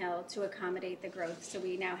Pleasant Hill to accommodate the growth. So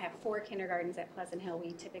we now have 4 kindergartens at Pleasant Hill.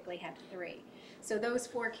 We typically have 3. So those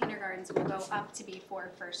 4 kindergartens will go up to be 4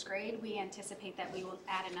 first grade. We anticipate that we will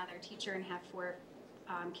add another teacher and have 4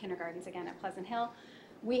 kindergartens again at Pleasant Hill.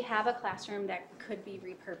 We have a classroom that could be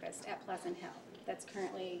repurposed at Pleasant Hill that's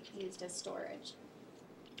currently used as storage,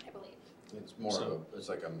 I believe. It's more of a, it's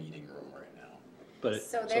like a meeting room right now. But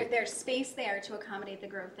So there's space there to accommodate the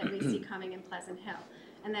growth that we see coming in Pleasant Hill.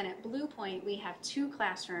 And then at Blue Point, we have 2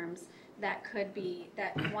 classrooms that could be,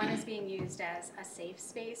 that one is being used as a safe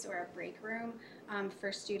space or a break room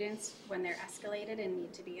for students when they're escalated and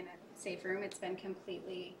need to be in a safe room. It's been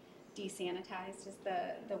completely desanitized is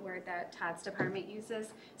the word that Todd's department uses.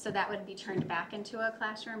 So that would be turned back into a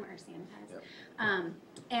classroom or sanitized. Yep.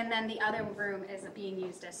 And then the other room is being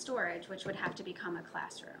used as storage, which would have to become a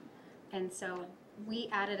classroom. And so we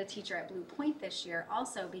added a teacher at Blue Point this year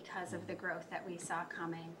also because of the growth that we saw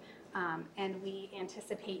coming. And we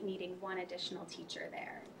anticipate needing 1 additional teacher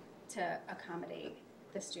there to accommodate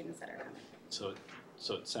the students that are coming.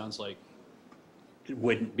 So it sounds like it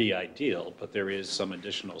wouldn't be ideal, but there is some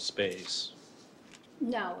additional space.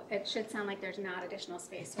 No, it should sound like there's not additional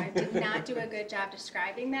space. So I did not do a good job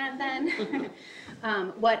describing that then.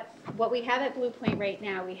 What we have at Blue Point right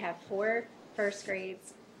now, we have 4 first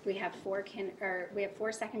grades, we have 4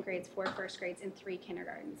 second grades, 4 first grades, and 3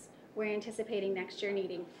 kindergartens. We're anticipating next year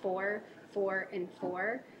needing 4, 4, and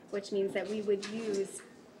 4, which means that we would use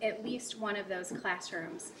at least one of those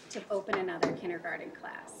classrooms to open another kindergarten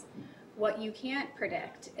class. What you can't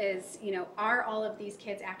predict is, are all of these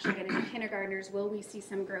kids actually going to be kindergartners? Will we see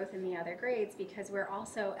some growth in the other grades? Because we're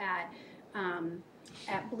also at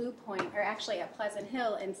Blue Point, or actually at Pleasant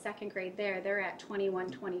Hill in second grade there, they're at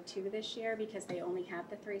 21, 22 this year because they only have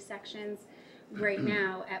the 3 sections. Right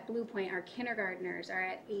now at Blue Point, our kindergartners are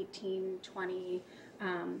at 18, 20,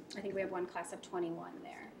 I think we have 1 class of 21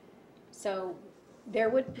 there. So there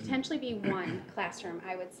would potentially be 1 classroom,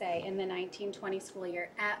 I would say, in the 1920 school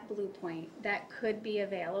year at Blue Point that could be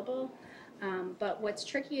available. But what's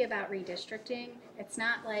tricky about redistricting, it's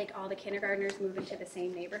not like all the kindergartners move into the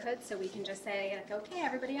same neighborhood, so we can just say, like, okay,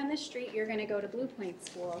 everybody on this street, you're going to go to Blue Point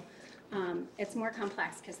School. It's more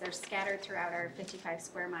complex because they're scattered throughout our 55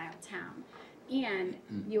 square mile town. And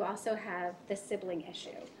you also have the sibling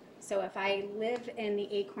issue. So if I live in the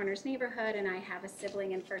Eight Corners neighborhood and I have a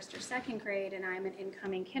sibling in 1st or 2nd grade and I'm an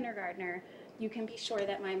incoming kindergartner, you can be sure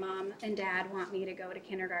that my mom and dad want me to go to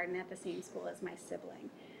kindergarten at the same school as my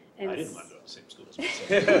sibling. And I didn't want to go to the same school as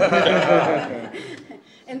myself.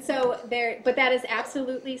 And so but that is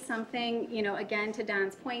absolutely something, again, to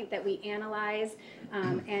Don's point, that we analyze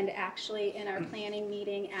and actually in our planning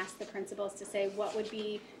meeting ask the principals to say what would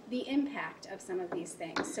be the impact of some of these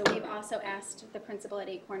things. So we've also asked the principal at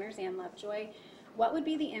Eight Corners, Ann Lovejoy, what would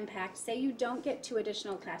be the impact? Say you don't get 2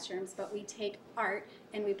 additional classrooms, but we take art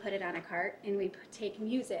and we put it on a cart, and we take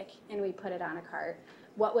music and we put it on a cart.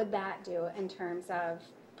 What would that do in terms of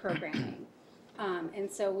programming?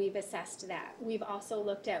 And so we've assessed that. We've also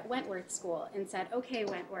looked at Wentworth School and said, okay,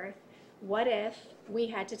 Wentworth, what if we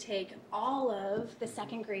had to take all of the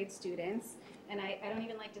 2nd grade students, and I don't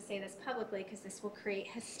even like to say this publicly because this will create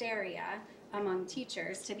hysteria, among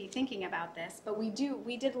teachers to be thinking about this, but we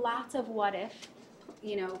did lots of what if,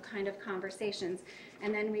 kind of conversations,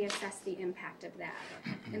 and then we assess the impact of that.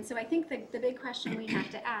 And so I think the big question we have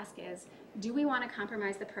to ask is, do we want to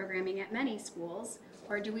compromise the programming at many schools,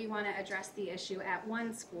 or do we want to address the issue at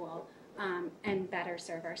one school and better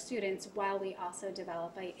serve our students while we also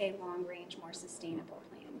develop a long-range, more sustainable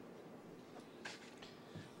plan?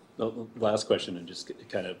 The last question, and just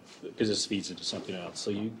kind of, because this feeds into something else.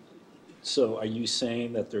 So are you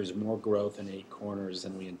saying that there's more growth in Eight Corners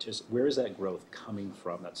than we anticipate? Where is that growth coming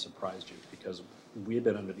from that surprised you? Because we've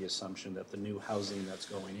been under the assumption that the new housing that's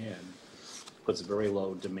going in puts very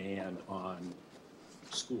low demand on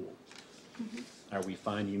school. Mm-hmm. Are we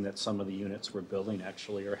finding that some of the units we're building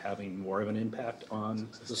actually are having more of an impact on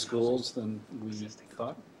the schools than we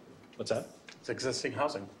thought? What's that? It's existing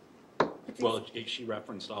housing. Well, she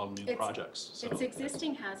referenced all new projects. So. It's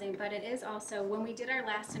existing housing, but it is also, when we did our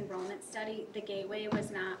last enrollment study, the Gateway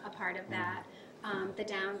was not a part of that. The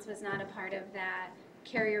Downs was not a part of that.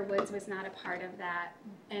 Carrier Woods was not a part of that.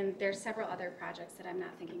 And there's several other projects that I'm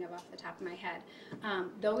not thinking of off the top of my head.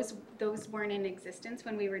 Those weren't in existence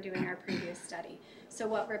when we were doing our previous study. So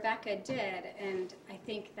what Rebecca did, and I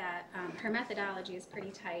think that her methodology is pretty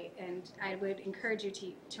tight, and I would encourage you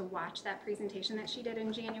to watch that presentation that she did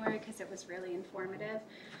in January because it was really informative.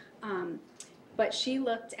 But she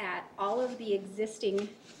looked at all of the existing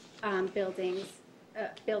building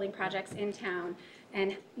projects in town,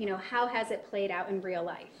 and how has it played out in real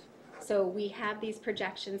life. So we have these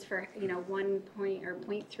projections for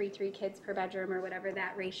 0.33 kids per bedroom or whatever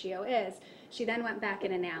that ratio is. She then went back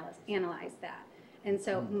and analyzed that. And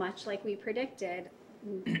so much like we predicted,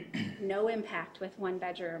 no impact with one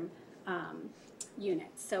bedroom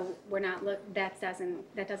units. So we're not that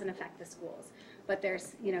doesn't affect the schools. But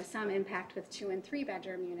there's some impact with 2 and 3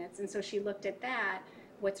 bedroom units. And so she looked at that,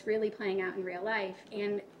 what's really playing out in real life,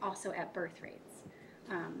 and also at birth rates.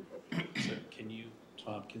 So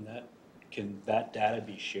Tom, can that data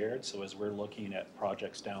be shared? So as we're looking at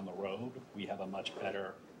projects down the road, we have a much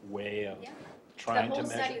better way of trying to measure.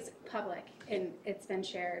 The whole study is public and it's been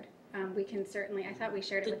shared. We can certainly, I thought we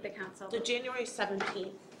shared it with the council. The January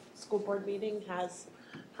 17th school board meeting has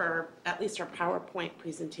at least her PowerPoint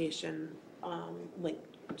presentation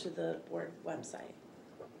linked to the board website.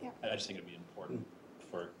 Yeah. I just think it'd be important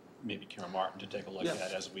for maybe Karen Martin to take a look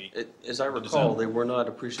at as we. As I recall, they were not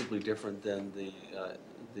appreciably different than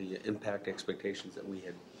the impact expectations that we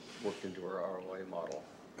had worked into our ROI model.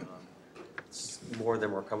 More of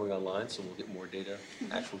them are coming online, so we'll get more data,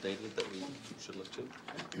 actual data that we should look to.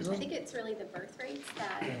 I think it's really the birth rates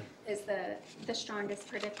that is the strongest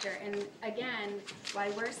predictor. And again,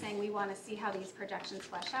 why we're saying we want to see how these projections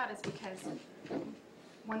flesh out is because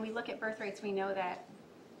when we look at birth rates, we know that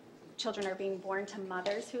children are being born to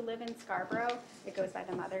mothers who live in Scarborough. It goes by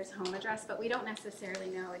the mother's home address, but we don't necessarily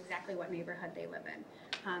know exactly what neighborhood they live in.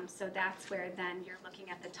 So that's where then you're looking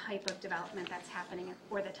at the type of development that's happening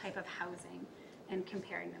or the type of housing and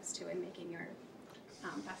comparing those two and making your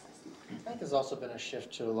best estimate. I think there's also been a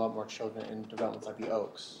shift to a lot more children in developments like the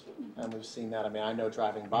Oaks. And we've seen that. I mean, I know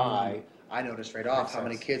driving by, I noticed right off how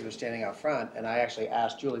many kids were standing out front. And I actually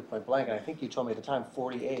asked Julie point blank, and I think you told me at the time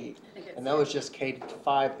 48. And that was just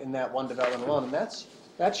K-5 in that one development alone. And that's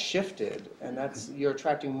shifted. And you're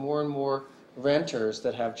attracting more and more renters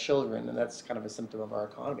that have children. And that's kind of a symptom of our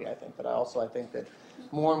economy, I think. But I think that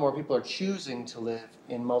more and more people are choosing to live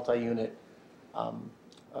in multi-unit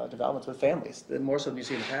developments with families, more so than you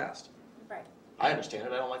see in the past. Right. I understand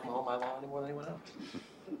it. I don't like mowing my lawn any more than anyone else.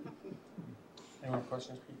 Any more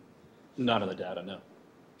questions, Pete? None of the data, no.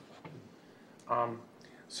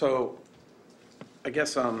 So I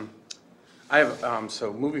guess I have,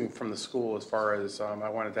 so moving from the school as far as, I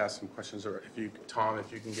wanted to ask some questions, or Tom,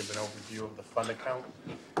 if you can give an overview of the fund account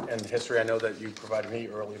and the history. I know that you provided me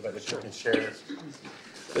earlier, but if you can share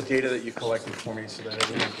the data that you collected for me so that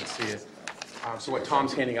everyone can see it. So what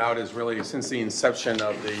Tom's handing out is really since the inception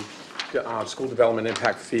of the school development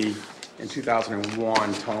impact fee in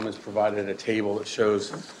 2001, Tom has provided a table that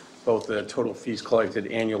shows both the total fees collected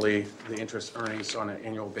annually, the interest earnings on an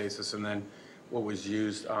annual basis, and then what was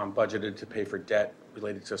used, budgeted to pay for debt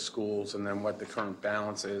related to schools, and then what the current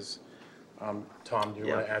balance is. Tom, do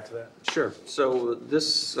you want to add to that? Sure. So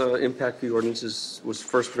this impact fee ordinance was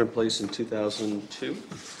first put in place in 2002.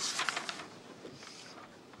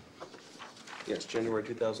 Yes, January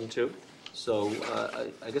 2002. So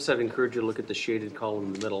I guess I'd encourage you to look at the shaded column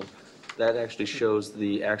in the middle. That actually shows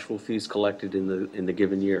the actual fees collected in the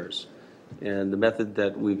given years. And the method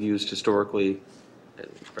that we've used historically, in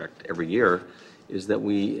fact every year, is that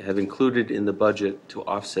we have included in the budget to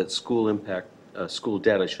offset school impact, school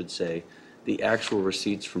debt I should say, the actual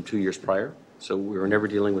receipts from 2 years prior. So we were never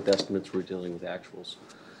dealing with estimates, we were dealing with actuals.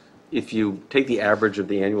 If you take the average of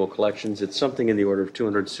the annual collections, it's something in the order of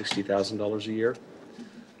 $260,000 a year.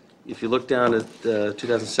 If you look down at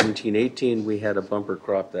 2017-18, we had a bumper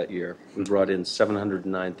crop that year. We brought in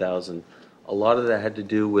 $709,000. A lot of that had to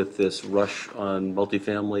do with this rush on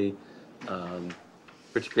multifamily,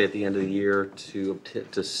 particularly at the end of the year, to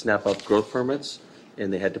snap up growth permits,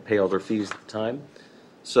 and they had to pay all their fees at the time.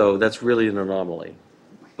 So that's really an anomaly.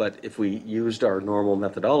 But if we used our normal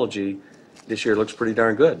methodology, this year looks pretty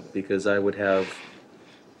darn good, because I would have,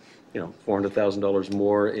 $400,000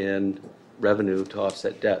 more in revenue to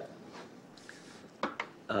offset debt.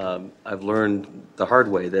 I've learned the hard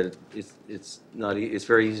way that it's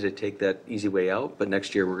very easy to take that easy way out, but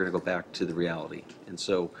next year we're going to go back to the reality. And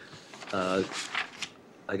so I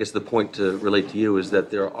guess the point to relate to you is that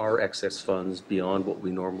there are excess funds beyond what we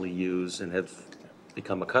normally use and have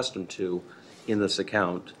become accustomed to in this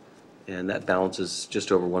account, and that balance is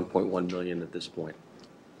just over 1.1 million at this point.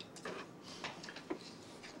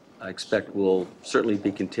 I expect we'll certainly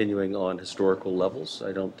be continuing on historical levels.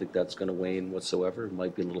 I don't think that's going to wane whatsoever. It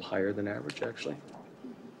might be a little higher than average, actually.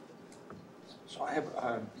 So I have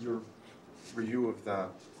your review of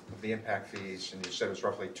the impact fees, and you said it was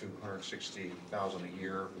roughly $260,000 a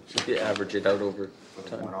year. You average it out over for the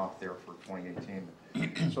time. one-off there for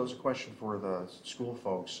 2018. So it's a question for the school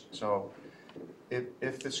folks. So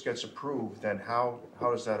if this gets approved, then how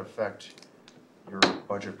does that affect your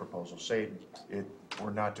budget proposal? Say it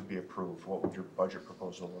were not to be approved, what would your budget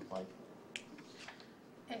proposal look like?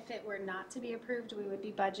 If it were not to be approved, we would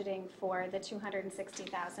be budgeting for the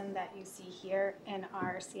 $260,000 that you see here in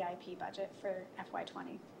our CIP budget for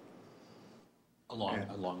FY20.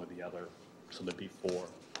 Along with the other, so there'd be 4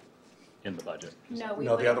 in the budget. No,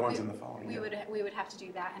 The other one's in the following we year. we would have to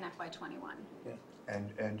do that in FY21.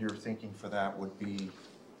 And your thinking for that would be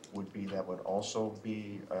that would also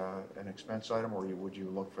be an expense item, or would you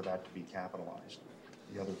look for that to be capitalized?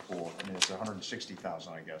 The other 4, I mean, it's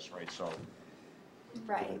 160,000, I guess, right? So.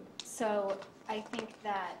 Right. So I think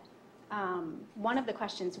that one of the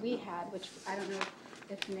questions we had, which I don't know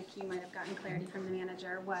if Nick, you might have gotten clarity from the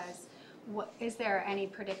manager, was is there any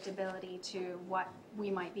predictability to what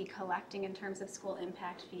we might be collecting in terms of school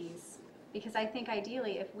impact fees? Because I think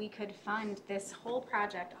ideally if we could fund this whole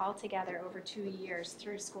project altogether over 2 years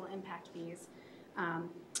through school impact fees,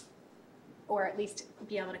 or at least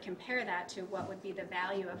be able to compare that to what would be the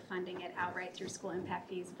value of funding it outright through school impact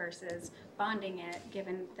fees versus bonding it,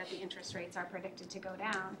 given that the interest rates are predicted to go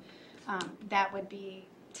down, that would be,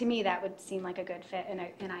 to me, that would seem like a good fit and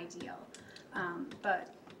an ideal.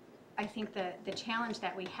 But I think the challenge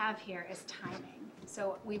that we have here is timing.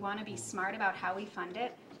 So we want to be smart about how we fund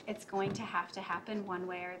it. It's going to have to happen one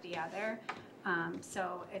way or the other.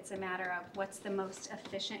 So it's a matter of what's the most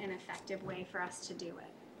efficient and effective way for us to do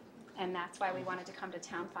it. And that's why we wanted to come to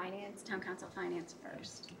Town Council Finance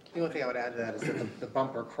first. The only thing I would add to that is that the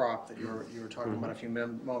bumper crop that you were talking about a few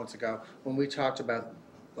moments ago, when we talked about,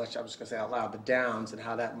 I'm just going to say out loud, the downs and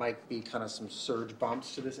how that might be kind of some surge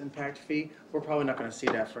bumps to this impact fee, we're probably not going to see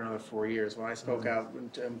that for another 4 years. When I spoke out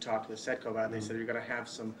and talked to the SETCO about it, they said you're going to have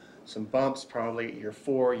some bumps probably year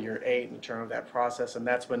 4, year 8 in terms of that process, and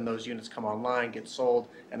that's when those units come online, get sold,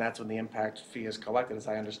 and that's when the impact fee is collected, as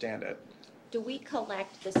I understand it. Do we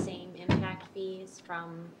collect the same impact fees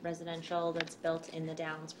from residential that's built in the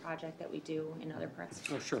Downs project that we do in other parts?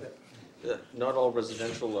 Oh, sure. Not all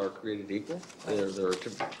residential are created equal.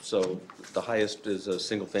 So the highest is a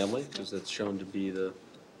single family, because that's shown to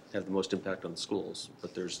have the most impact on the schools.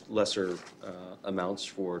 But there's lesser amounts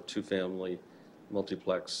for 2-family,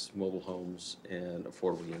 multiplex, mobile homes, and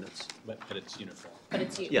affordable units. But it's uniform. But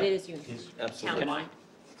it Yeah. is uniform. Absolutely.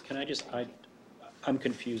 Can I just, I'm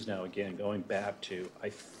confused now again, going back to,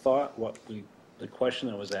 I thought the question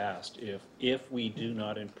that was asked, if we do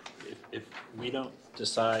not, if we don't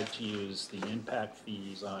decide to use the impact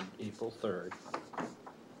fees on April 3rd,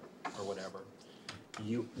 or whatever,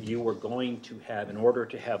 you were going to have, in order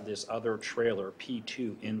to have this other trailer,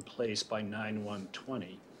 P2, in place by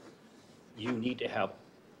 9/1/20, you need to have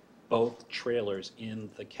both trailers in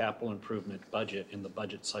the capital improvement budget in the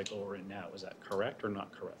budget cycle we're in now. Is that correct or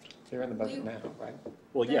not correct? They're in the budget now, right?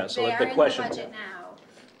 Well, yeah, so They are the in question. the budget now.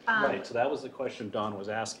 Right, so that was the question Don was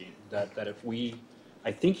asking, that if we,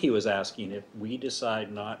 I think he was asking if we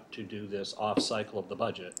decide not to do this off-cycle of the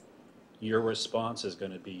budget, your response is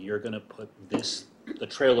going to be, you're going to put this, the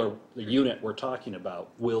trailer, the unit we're talking about,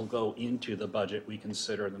 will go into the budget we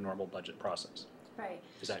consider the normal budget process. Right.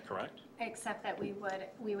 Is that correct? Except that we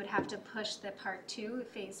would have to push the part 2,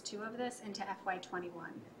 phase 2 of this into FY21.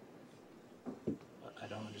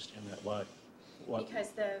 don't understand that. What? Because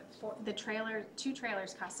two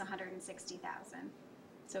trailers cost 160,000.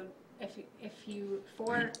 So if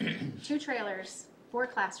two trailers, 4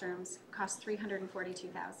 classrooms cost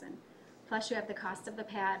 342,000. Plus you have the cost of the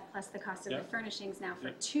pad, plus the cost of the furnishings. Now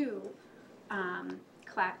for two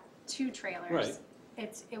trailers, Right.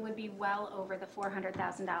 It would be well over the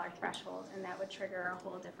 $400,000 threshold, and that would trigger a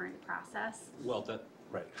whole different process. Well,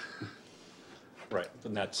 right. Right,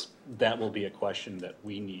 and that will be a question that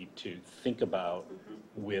we need to think about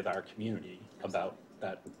with our community about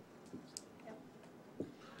that.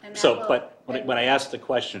 And So, but when I asked the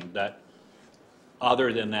question, that,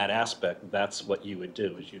 other than that aspect, that's what you would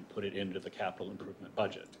do, is you'd put it into the capital improvement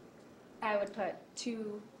budget. I would put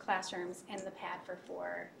 2 classrooms and the pad for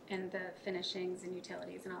 4, and the finishings and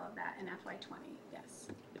utilities and all of that in FY20, yes.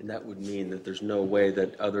 And that would mean that there's no way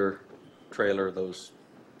that other trailer, those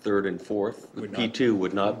 3rd and 4th, the P2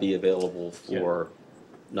 would not be available for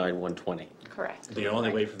 9/120. Correct. The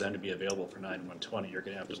only way for them to be available for 9/120, you're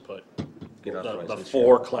gonna have to put Get authorized the this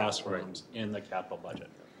 4 year. classrooms in the capital budget.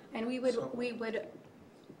 And we would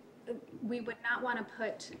not want to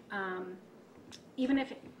put, even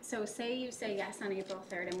if, so say you say yes on April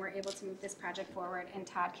 3rd and we're able to move this project forward and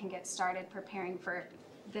Todd can get started preparing for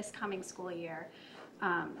this coming school year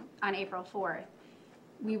on April 4th,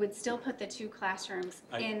 we would still put the 2 classrooms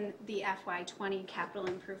in the FY20 capital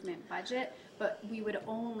improvement budget, but we would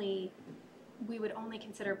only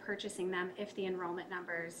consider purchasing them if the enrollment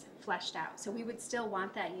numbers fleshed out. So we would still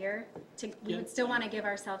want that year we would still want to give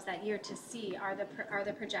ourselves that year to see are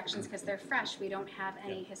the projections, because they're fresh. We don't have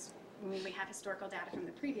any we have historical data from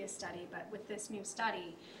the previous study, but with this new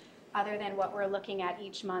study, other than what we're looking at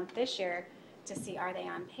each month this year to see are they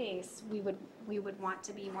on pace, we would want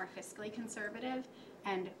to be more fiscally conservative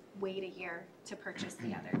and wait a year to purchase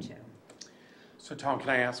the other 2. So Tom, can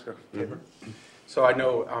I ask a favor? So I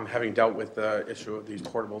know, having dealt with the issue of these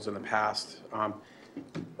portables in the past,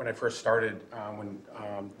 when I first started, when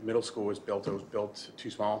middle school was built, it was built too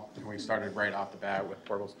small, and we started right off the bat with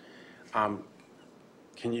portables.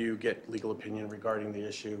 Can you get legal opinion regarding the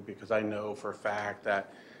issue? Because I know for a fact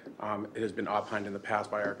that it has been opined in the past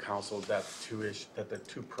by our council that the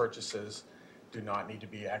 2 purchases do not need to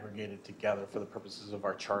be aggregated together for the purposes of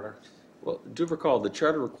our charter. Well, do recall, the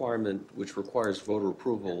charter requirement, which requires voter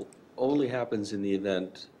approval, only happens in the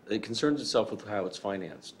event, it concerns itself with how it's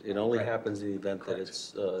financed. It only happens in the event that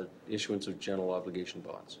it's issuance of general obligation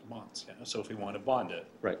bonds. Months, yeah. So if we want to bond it.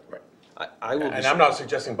 Right. Right. I will. And I'm not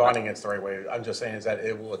suggesting bonding is the right way. I'm just saying is that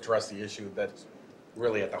it will address the issue that's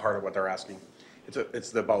really at the heart of what they're asking.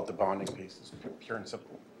 It's about the bonding piece. It's pure and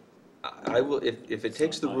simple. I will, if it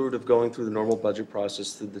takes the route of going through the normal budget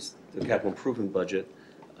process through the capital improvement budget,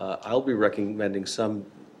 I'll be recommending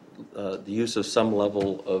the use of some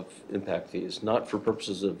level of impact fees, not for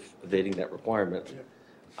purposes of evading that requirement.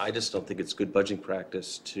 I just don't think it's good budgeting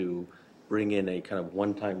practice to bring in a kind of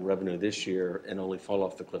one-time revenue this year and only fall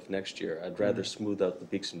off the cliff next year. I'd rather smooth out the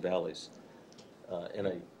peaks and valleys.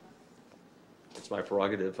 And it's my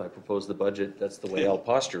prerogative. I propose the budget. That's the way I'll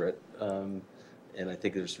posture it. And I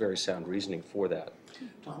think there's very sound reasoning for that.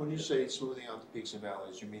 Tom, when you say smoothing out the peaks and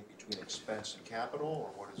valleys, you mean between expense and capital,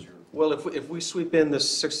 or what is your? Well, if we sweep in the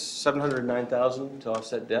 $709,000 to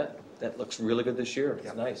offset debt, that looks really good this year.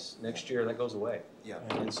 It's nice. Next year, that goes away. Yeah.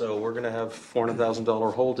 And so we're going to have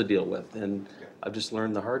 $400,000 hole to deal with. And I've just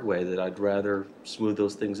learned the hard way that I'd rather smooth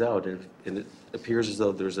those things out. And it appears as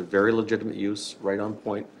though there's a very legitimate use, right on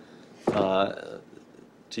point, to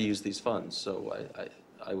use these funds. So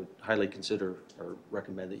I would highly consider or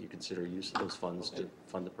recommend that you consider use of those funds to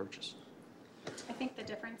fund the purchase. I think the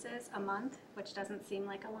difference is a month, which doesn't seem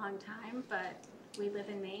like a long time, but we live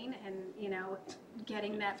in Maine, and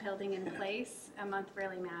getting that building in place, a month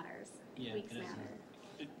really matters. Yeah, Weeks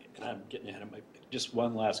matter. And I'm getting ahead of just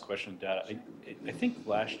one last question, Dad. I think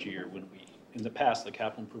last year in the past, the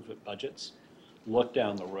capital improvement budgets looked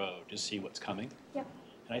down the road to see what's coming. Yep.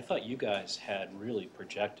 And I thought you guys had really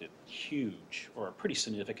projected huge or pretty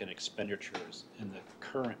significant expenditures in the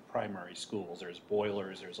current primary schools. There's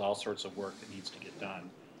boilers, there's all sorts of work that needs to get done.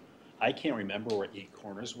 I can't remember where 8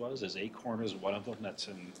 Corners was. Is 8 Corners one of them that's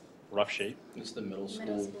in rough shape? It's the middle school.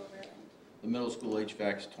 Middle school, really. The middle school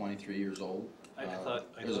HVAC is 23 years old. I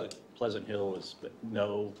thought Pleasant Hill was, but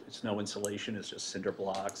it's no insulation, it's just cinder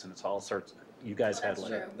blocks and it's all sorts. You guys had That's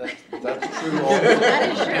like. true. That's true. That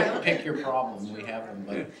is true. Pick your problem, we have them,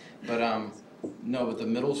 but the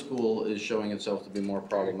middle school is showing itself to be more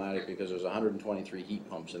problematic because there's 123 heat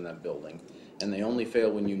pumps in that building, and they only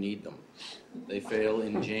fail when you need them. They fail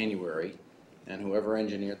in January, and whoever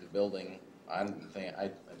engineered the building,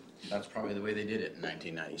 that's probably the way they did it in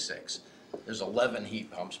 1996. there's 11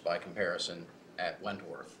 heat pumps by comparison at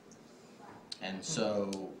Wentworth. And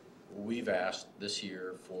so we've asked this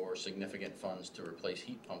year for significant funds to replace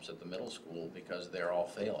heat pumps at the middle school because they're all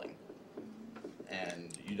failing. And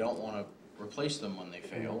you don't want to replace them when they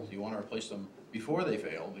fail. You want to replace them before they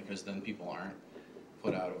fail, because then people aren't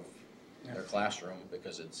put out of their classroom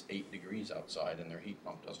because it's 8 degrees outside and their heat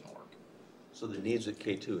pump doesn't work. So the needs at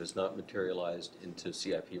K2 has not materialized into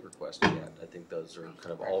CIP requests yet. I think those are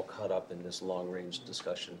kind of all caught up in this long-range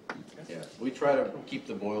discussion. Yeah, we try to keep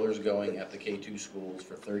the boilers going at the K2 schools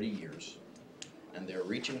for 30 years, and they're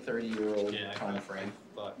reaching 30-year-old timeframe.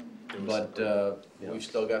 But we've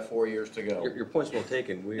still got 4 years to go. Your point's well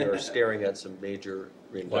taken. We are staring at some major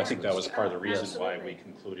reinvestments. Well, I think that was part of the reason why we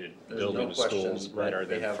concluded There's building no the question schools that better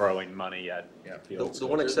they than have- throwing money at Yeah. fields. The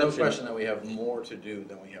one There's no exception, question that we have more to do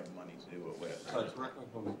than we have money to do it with.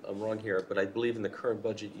 I'm wrong here, but I believe in the current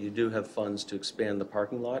budget, you do have funds to expand the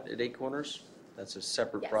parking lot at Eight Corners. That's a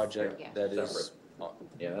separate Yes. project Yeah. that is Separate.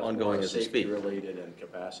 Yeah, that's ongoing more as we speak. safety-related and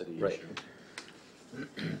capacity Right.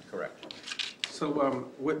 issue. Correct. So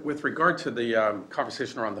with regard to the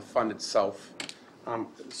conversation around the fund itself,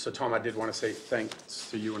 so Tom, I did want to say thanks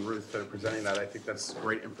to you and Ruth for presenting that. I think that's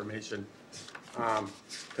great information.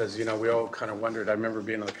 Because, you know, we all kind of wondered, I remember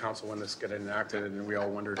being on the council when this got enacted, and we all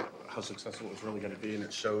wondered how successful it was really going to be, and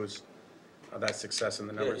it shows that success in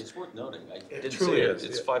the Yeah, numbers. it's worth noting. I It did truly say is,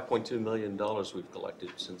 it's yeah. $5.2 million we've collected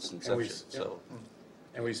since inception, so.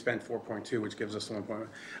 And we spent 4.2, which gives us 1.1.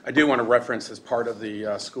 I do want to reference, as part of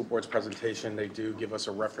the school board's presentation, they do give us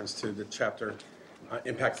a reference to the chapter,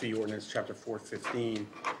 impact fee ordinance, chapter 415.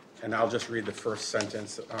 And I'll just read the first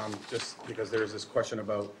sentence, just because there's this question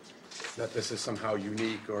about that this is somehow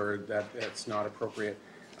unique or that it's not appropriate.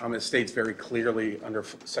 It states very clearly under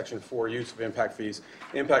section 4, use of impact fees.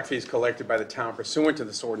 Impact fees collected by the town pursuant to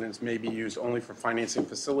this ordinance may be used only for financing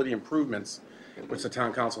facility improvements, which the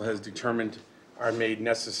town council has determined are made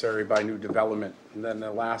necessary by new development. And then the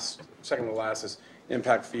last, second to last is,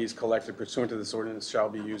 impact fees collected pursuant to this ordinance shall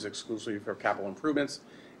be used exclusively for capital improvements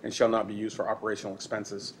and shall not be used for operational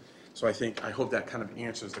expenses. So I hope that kind of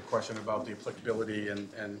answers the question about the applicability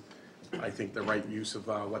and I think the right use of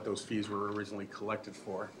what those fees were originally collected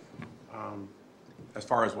for. As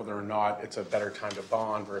far as whether or not it's a better time to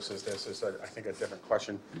bond versus this is, I think, a different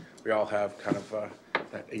question. We all have kind of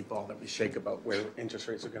that 8 ball that we shake about where interest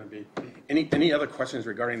rates are going to be. Any other questions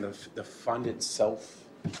regarding the fund itself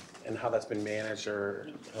and how that's been managed or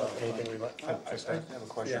anything we'd like? I have a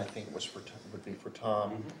question, Yeah. I think would be for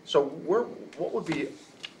Tom. So what would be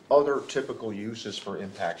other typical uses for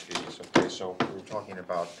impact fees? Okay, so we're talking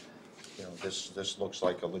about, you know, this looks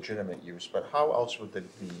like a legitimate use, but how else would they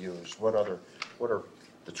be used? What are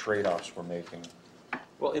the trade-offs we're making?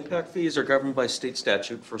 Well, impact fees are governed by state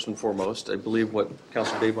statute, first and foremost. I believe what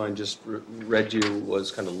Councilor Babine just read you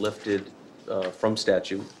was kind of lifted from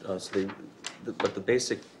statute. But the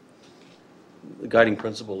basic guiding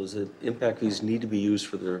principle is that impact fees need to be used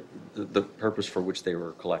for the purpose for which they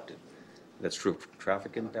were collected. That's true of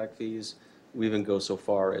traffic impact fees. We even go so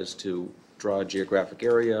far as to draw a geographic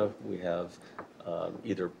area. We have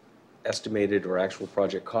either estimated or actual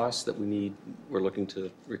project costs that we're looking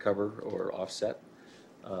to recover or offset.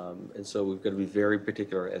 And so we've got to be very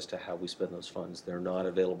particular as to how we spend those funds. They're not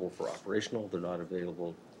available for operational, they're not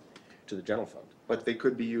available to the general fund. But they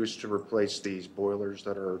could be used to replace these boilers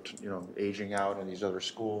that are, you know, aging out in these other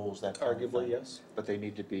schools, that kind of Arguably, thing. yes. But they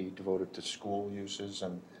need to be devoted to school uses,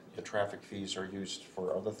 and the traffic fees are used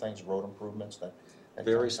for other things, road improvements, that kind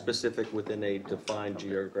Very of thing. specific within a defined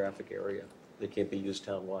geographic area. They can't be used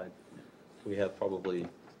townwide. We have probably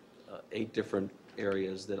 8 different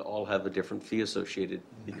areas that all have a different fee associated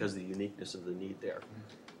because of the uniqueness of the need there.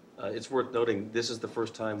 It's worth noting, this is the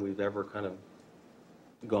first time we've ever kind of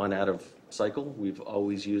gone out of cycle. We've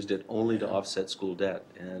always used it only to offset school debt,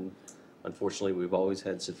 and unfortunately, we've always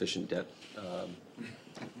had sufficient debt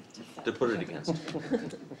to put it against.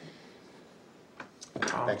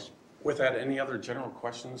 Thanks. With that, any other general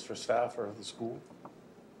questions for staff or the school?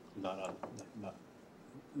 Not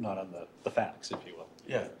on the facts, if you will.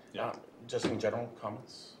 Yeah, Yeah. just in general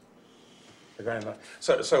comments regarding that.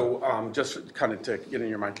 So just kind of to get in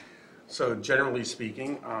your mind, so generally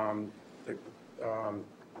speaking,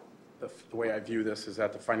 the way I view this is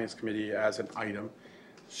that the Finance Committee as an item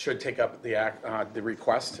should take up the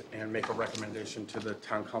request and make a recommendation to the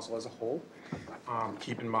Town Council as a whole.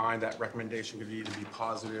 Keep in mind that recommendation could either be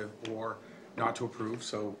positive or not to approve,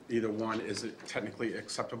 so either one is technically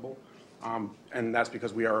acceptable. And that's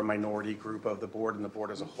because we are a minority group of the board, and the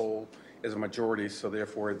board as a whole is a majority, so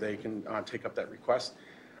therefore they can take up that request.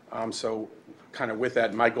 So kind of with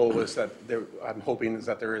that, my goal is that I'm hoping is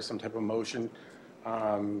that there is some type of motion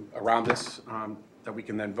around this that we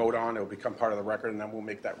can then vote on. It will become part of the record, and then we'll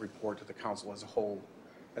make that report to the council as a whole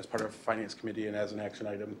as part of Finance Committee and as an action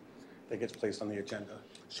item that gets placed on the agenda.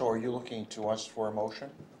 So are you looking to us for a motion?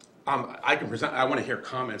 I can present, I want to hear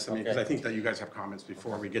comments, I mean, because Okay. I think that you guys have comments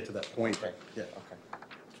before we get to that point. Okay. Yeah.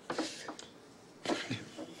 Okay.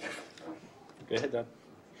 Go ahead,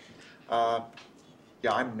 Don.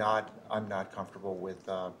 Yeah, I'm not comfortable with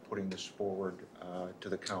putting this forward to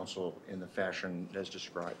the council in the fashion as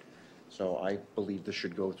described. So I believe this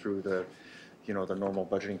should go through the, the normal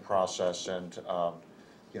budgeting process, and,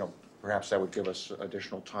 perhaps that would give us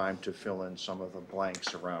additional time to fill in some of the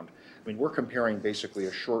blanks around. I mean, we're comparing basically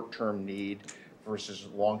a short-term need versus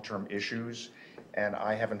long-term issues, and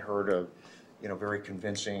I haven't heard a, very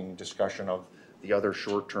convincing discussion of the other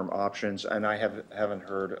short-term options, and I haven't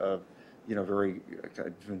heard of, very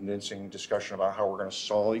convincing discussion about how we're going to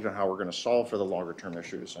solve, even how we're going to solve for the longer-term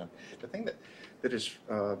issues. And the thing that is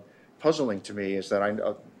puzzling to me is that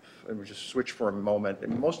let me just switch for a moment.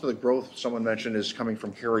 And most of the growth someone mentioned is coming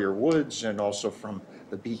from Carrier Woods and also from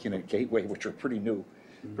the Beacon and Gateway, which are pretty new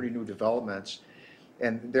developments.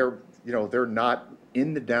 And they're not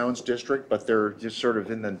in the Downs district, but they're just sort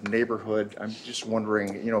of in the neighborhood. I'm just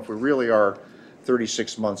wondering, if we really are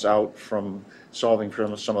 36 months out from solving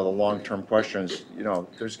for some of the long-term questions,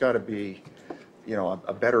 there's got to be,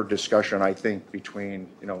 a better discussion, I think, between,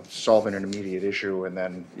 solving an immediate issue and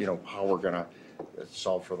then, how we're going to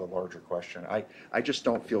solve for the larger question. I just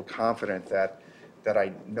don't feel confident that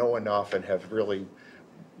I know enough and have really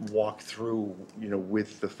walked through,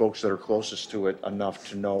 with the folks that are closest to it enough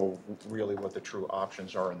to know really what the true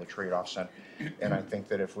options are and the trade-offs. And I think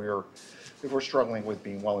that if we're struggling with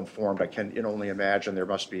being well-informed, I can only imagine there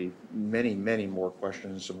must be many, many more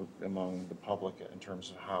questions among the public in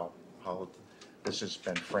terms of how this has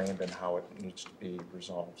been framed and how it needs to be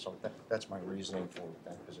resolved. So that's my reasoning for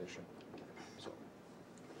that position.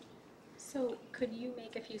 So could you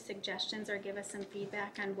make a few suggestions or give us some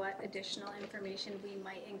feedback on what additional information we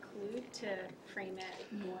might include to frame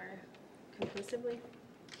it more conclusively?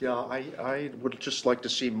 Yeah, I would just like to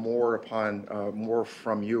see more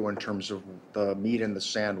from you in terms of the meat in the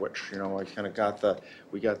sandwich. I kind of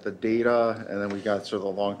we got the data, and then we got sort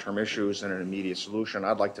of the long-term issues and an immediate solution.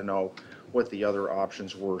 I'd like to know what the other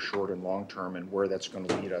options were, short and long-term, and where that's going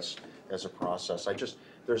to lead us as a process.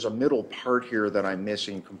 There's a middle part here that I'm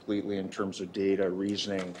missing completely in terms of data,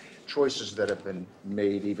 reasoning, choices that have been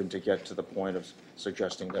made even to get to the point of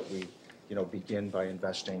suggesting that we, begin by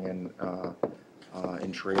investing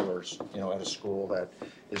in trailers, at a school that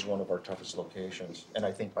is one of our toughest locations. And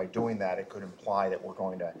I think by doing that, it could imply that we're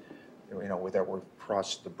going to, that we've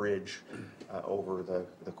crossed the bridge over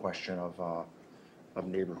the question of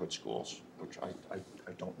neighborhood schools, which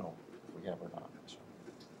I don't know if we have or not. So.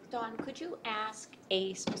 Dawn, could you ask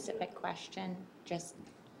a specific question, just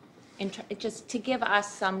to give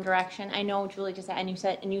us some direction? I know Julie just said,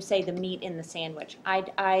 and you say the meat in the sandwich.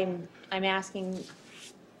 I'm asking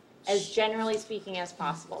as generally speaking as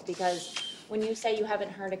possible, because when you say you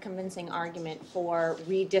haven't heard a convincing argument for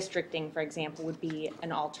redistricting, for example, would be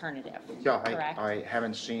an alternative, correct? I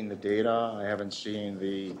haven't seen the data, I haven't seen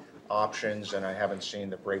the options, and I haven't seen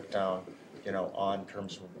the breakdown, on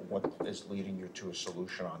terms of what is leading you to a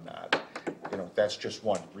solution on that. That's just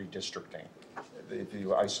one, redistricting. If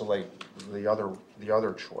you isolate the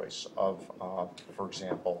other choice of, for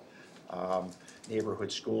example,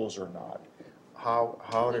 neighborhood schools or not,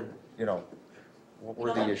 how did, what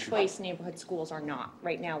were the issues? Choice neighborhood schools are not.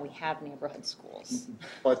 Right now, we have neighborhood schools.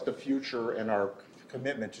 But the future and our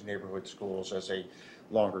commitment to neighborhood schools as a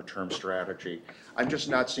longer-term strategy. I'm just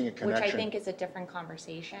not seeing a connection. Which I think is a different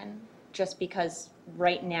conversation, just because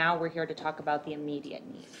right now we're here to talk about the immediate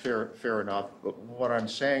need. Fair enough. But what I'm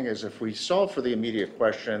saying is if we solve for the immediate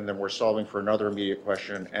question, then we're solving for another immediate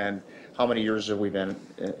question. And how many years have we been,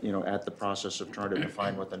 at the process of trying to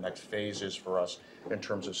define what the next phase is for us in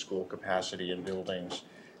terms of school capacity and buildings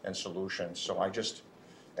and solutions? So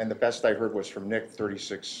and the best I heard was from Nick,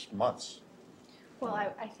 36 months. Well,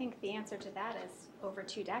 I think the answer to that is over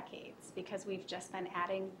 2 decades, because we've just been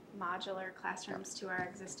adding modular classrooms to our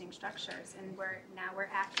existing structures, and we're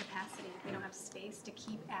at capacity. We don't have space to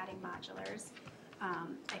keep adding modulars,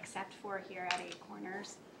 except for here at 8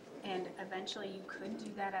 Corners. And eventually you could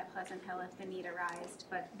do that at Pleasant Hill if the need arised,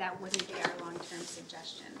 but that wouldn't be our long-term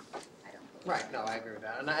suggestion. I don't believe. Right, no, I agree with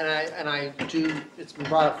that. And I do, it's been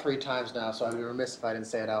brought up 3 times now, so I'd be remiss if I didn't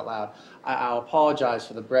say it out loud. I'll apologize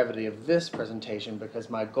for the brevity of this presentation,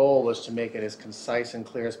 because my goal was to make it as concise and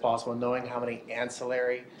clear as possible, knowing how many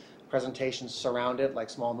ancillary presentations surround it like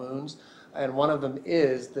small moons. And one of them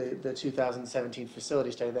is the 2017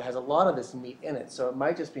 facility study that has a lot of this meat in it. So it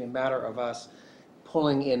might just be a matter of us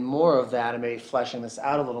pulling in more of that and maybe fleshing this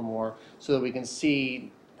out a little more so that we can see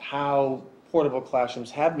how portable classrooms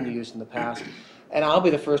have been used in the past. And I'll be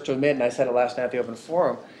the first to admit, and I said it last night at the open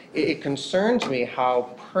forum, it concerns me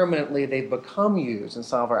how permanently they've become used in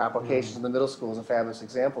some of our applications. In the middle school is a fabulous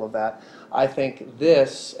example of that. I think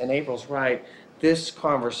this, and April's right, this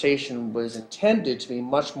conversation was intended to be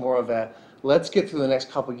much more of a, let's get through the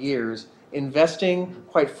next couple years, investing,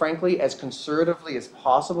 quite frankly, as conservatively as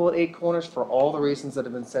possible at Eight Corners for all the reasons that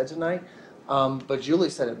have been said tonight. But Julie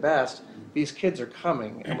said it best, these kids are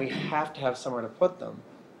coming, and we have to have somewhere to put them.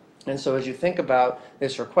 And so as you think about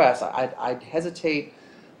this request, I'd hesitate,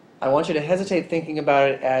 I want you to hesitate thinking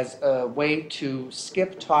about it as a way to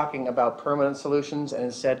skip talking about permanent solutions and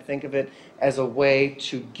instead think of it as a way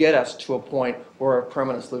to get us to a point where a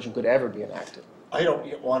permanent solution could ever be enacted. I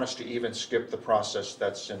don't want us to even skip the process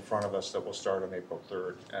that's in front of us that will start on April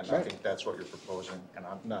 3rd, and I think that's what you're proposing, and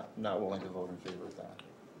I'm not willing to vote in favor of that.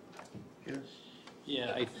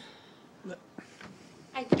 Yeah,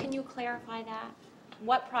 Can you clarify that?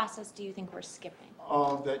 What process do you think we're skipping?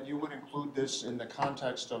 That you would include this in the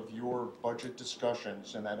context of your budget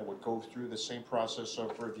discussions, and that it would go through the same process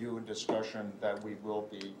of review and discussion that we will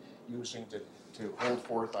be using to hold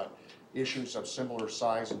forth on issues of similar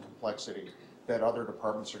size and complexity that other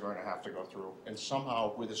departments are going to have to go through. And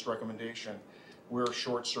somehow, with this recommendation, we're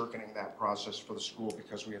short-circuiting that process for the school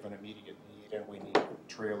because we have an immediate need and we need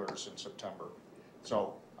trailers in September.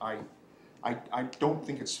 So I don't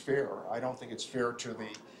think it's fair. I don't think it's fair to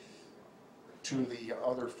the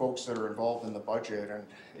other folks that are involved in the budget, and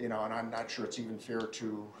and I'm not sure it's even fair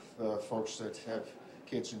to the folks that have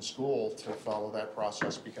kids in school to follow that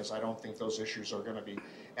process, because I don't think those issues are going to be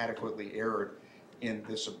adequately aired in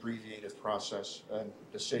this abbreviated process and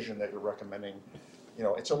decision that you're recommending.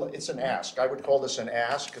 It's an ask. I would call this an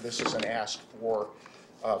ask. This is an ask for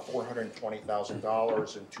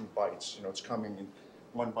 $420,000 in 2 bites. It's coming in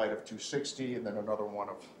one bite of $260,000 and then another one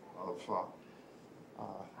of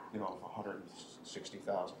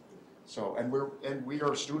 160,000. So, and we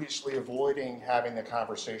are studiously avoiding having the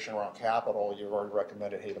conversation around capital. You've already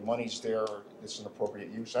recommended, hey, the money's there, it's an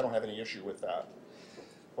appropriate use. I don't have any issue with that.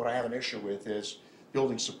 What I have an issue with is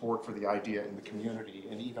building support for the idea in the community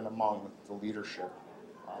and even among the leadership.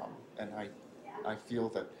 And I feel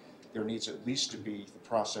that there needs at least to be the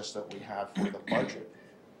process that we have for the budget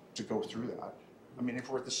to go through that. I mean, if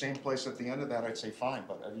we're at the same place at the end of that, I'd say fine,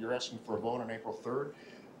 but if you're asking for a vote on April 3rd,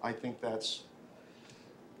 I think that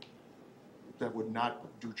would not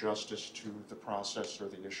do justice to the process or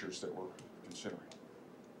the issues that we're considering.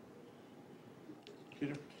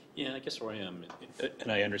 Peter? Yeah, I guess where I am,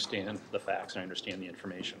 and I understand the facts, and I understand the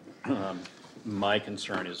information. My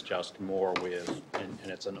concern is just more with,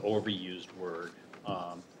 and it's an overused word,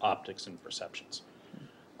 optics and perceptions.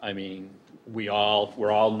 I mean, we're all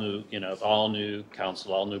new, all new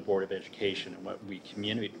council, all new Board of Education, and what we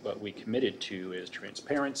committed to is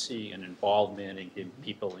transparency and involvement and getting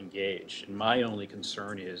people engaged. And my only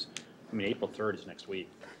concern is, April 3rd is next week,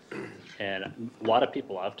 and a lot of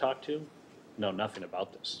people I've talked to know nothing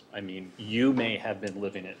about this. You may have been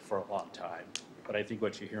living it for a long time, but I think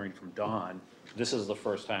what you're hearing from Dawn, this is the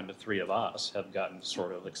first time the 3 of us have gotten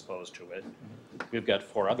sort of exposed to it. We've got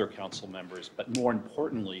 4 other council members, but more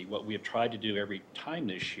importantly, what we have tried to do every time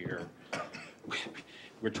this year,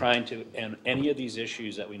 we're trying to, and any of these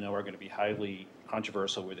issues that we know are going to be highly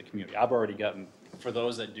controversial with the community. I've already gotten, for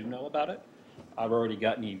those that do know about it, I've already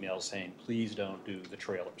gotten emails saying, please don't do the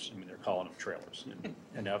trailers. They're calling them trailers.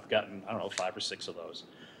 And I've gotten, 5 or 6 of those.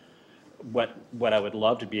 What I would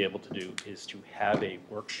love to be able to do is to have a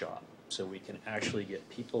workshop so we can actually get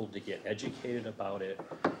people to get educated about it,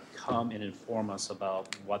 come and inform us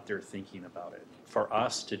about what they're thinking about it. For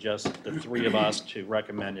us to just, the 3 of us, to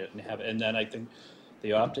recommend it and have it. And then I think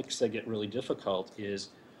the optics that get really difficult is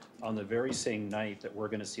on the very same night that we're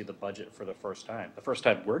going to see the budget for the first time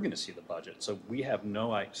we're going to see the budget. So we have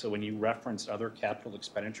no idea. So when you referenced other capital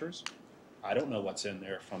expenditures, I don't know what's in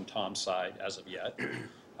there from Tom's side as of yet.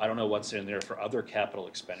 I don't know what's in there for other capital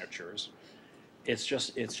expenditures. It's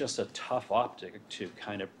just a tough optic to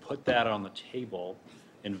kind of put that on the table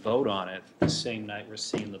and vote on it the same night we're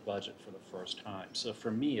seeing the budget for the first time. So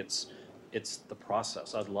for me, it's the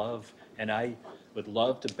process. I would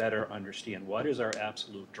love to better understand what is our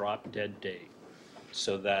absolute drop dead date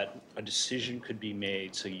so that a decision could be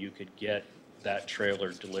made so you could get that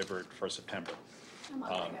trailer delivered for September. A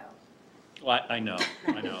month ago. Well, I know,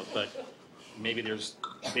 but maybe there's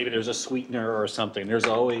a sweetener or something. There's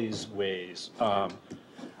always ways.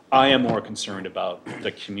 I am more concerned about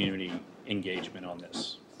the community engagement on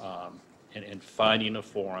this, and finding a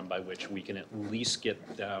forum by which we can at least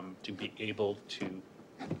get them to be able to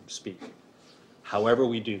speak. However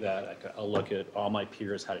we do that, I'll look at all my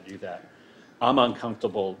peers how to do that. I'm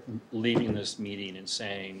uncomfortable leaving this meeting and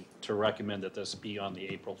saying to recommend that this be on the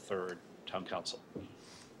April 3rd town council.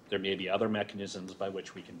 There may be other mechanisms by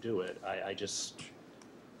which we can do it.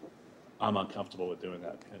 I'm uncomfortable with doing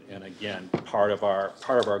that. And again, part of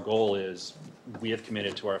our goal is we have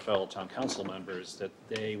committed to our fellow town council members that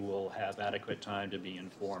they will have adequate time to be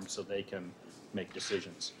informed so they can make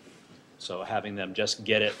decisions. So having them just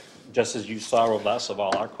get it, just as you saw with us of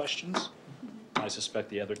all our questions, I suspect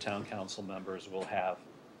the other town council members will have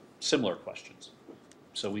similar questions.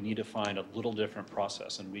 So we need to find a little different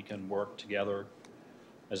process, and we can work together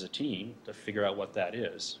as a team to figure out what that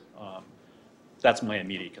is. That's my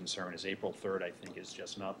immediate concern, is April 3rd, I think, is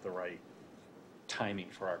just not the right timing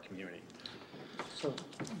for our community. So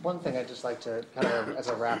one thing I'd just like to kind of, as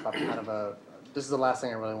a wrap up, this is the last thing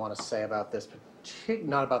I really want to say about this,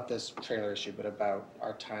 not about this trailer issue, but about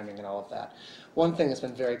our timing and all of that. One thing that's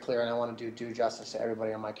been very clear, and I want to do due justice to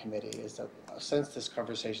everybody on my committee, is that since this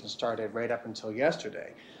conversation started right up until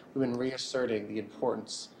yesterday, we've been reasserting the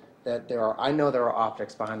importance that I know there are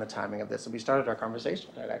optics behind the timing of this, and we started our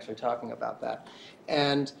conversation tonight actually talking about that.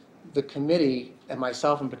 And the committee, and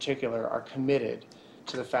myself in particular, are committed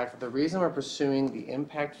to the fact that the reason we're pursuing the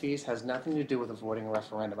impact fees has nothing to do with avoiding a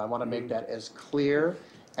referendum. I want to make that as clear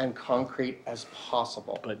and concrete as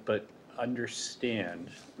possible. But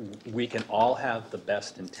understand, we can all have the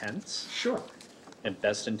best intents. Sure. And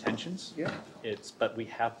best intentions. Yeah. But we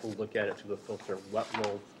have to look at it through the filter, what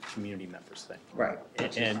will community members think? Right.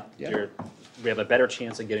 And Yeah. we have a better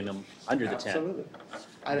chance of getting them under the tent. Absolutely.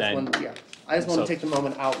 I Then- just want to so- take the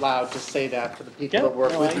moment out loud to say that for the people Yeah, that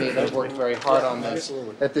work no, with I- me, that have worked very hard on this,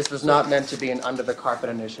 absolutely. that this was not meant to be an under the carpet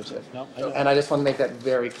initiative. No, I know. And I just want to make that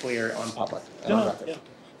very clear on public and on record. Yeah.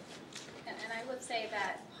 And I would say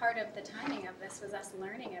that part of the timing of this was us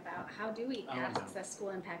learning about how do we access school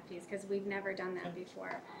impact fees, because we've never done that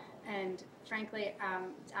before. And frankly,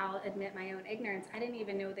 I'll admit my own ignorance. I didn't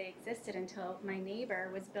even know they existed until my neighbor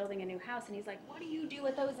was building a new house, and he's like, "What do you do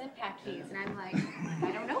with those impact fees?" And I'm like,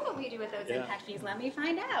 "I don't know what we do with those impact fees. Let me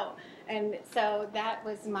find out." And so that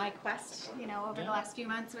was my quest, over the last few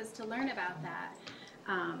months, was to learn about that.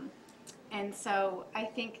 And so I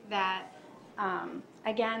think that,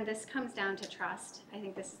 again, this comes down to trust. I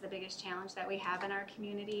think this is the biggest challenge that we have in our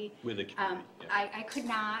community. With the community, I could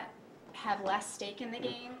not have less stake in the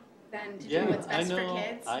game than to Yeah, do what's best I know, for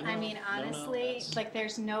kids. I know. mean, No, honestly, that's- like,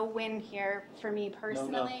 there's no win here for me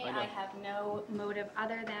personally. I know. I have no motive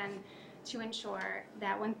other than to ensure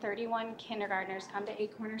that when 31 kindergartners come to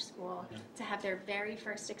Eight Corner School to have their very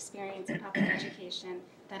first experience in public education,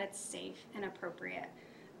 that it's safe and appropriate.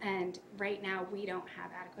 And right now, we don't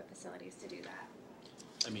have adequate facilities to do that.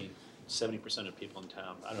 I mean, 70% of people in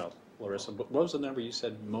town, I don't know, Larissa, what was the number you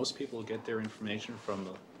said? Most people get their information from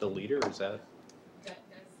the leader, is that?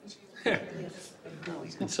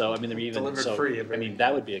 And so, I mean, they're even, Delivered so, free, I mean,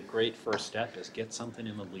 that would be a great first step, is get something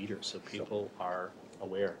in the leader so people are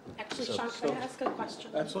aware. Actually, So- Sean, can I ask a question?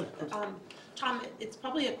 Absolutely. Tom, it's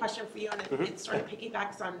probably a question for you, and it sort of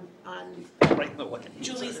piggybacks on Right in the way.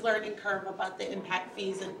 Julie's learning curve about the impact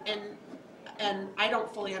fees, and I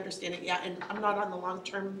don't fully understand it yet, and I'm not on the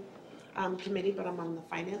long-term committee, but I'm on the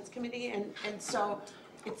finance committee, and so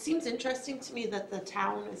it seems interesting to me that the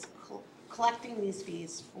town is collecting these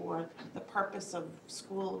fees for the purpose of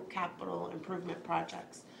school capital improvement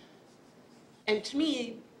projects. And to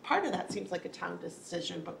me, part of that seems like a town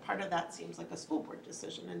decision, but part of that seems like a school board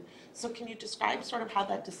decision. And so can you describe sort of how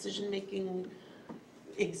that decision-making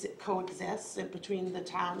coexists between the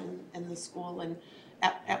town and the school, and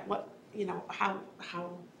at what,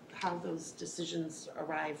 how those decisions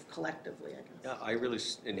arrive collectively, I guess? Yeah, I really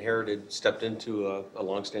stepped into a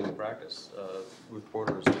longstanding practice.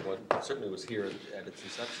 Reporters, what certainly was here at its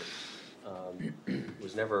inception.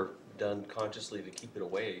 Was never done consciously to keep it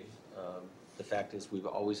away. The fact is, we've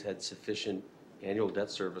always had sufficient annual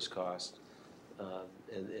debt service cost,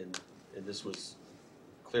 and this was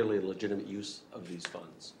clearly a legitimate use of these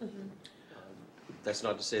funds. That's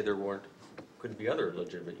not to say there couldn't be other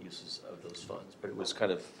legitimate uses of those funds, but it was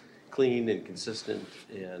kind of clean and consistent,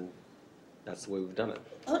 and that's the way we've done it.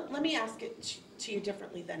 Let me ask it to you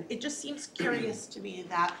differently then. It just seems curious to me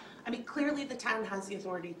that, I mean, clearly the town has the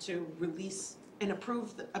authority to release and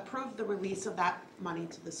approve the release of that money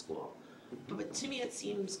to the school. But to me, it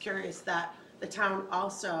seems curious that the town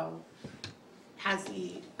also has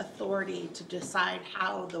the authority to decide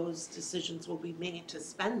how those decisions will be made to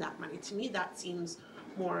spend that money. To me, that seems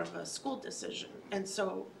more of a school decision. And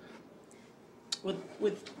so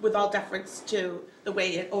with all deference to the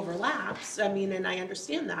way it overlaps, I mean, and I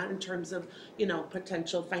understand that in terms of, you know,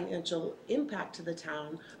 potential financial impact to the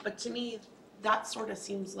town, but to me, that sort of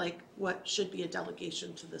seems like what should be a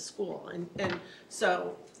delegation to the school. And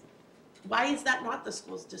so why is that not the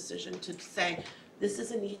school's decision to say, this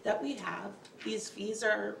is a need that we have, these fees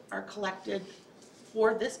are collected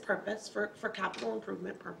for this purpose, for capital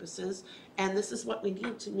improvement purposes, and this is what we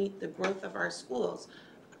need to meet the growth of our schools?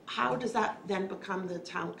 How does that then become the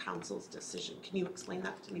town council's decision? Can you explain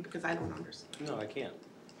that to me, because I don't understand? No, I can't.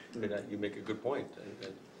 I mean, you make a good point. I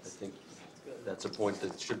think that's a point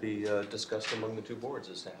that should be discussed among the two boards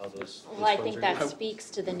as to how those Well, I funds think are that used. speaks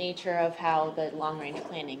to the nature of how the long-range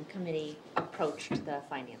planning committee approached the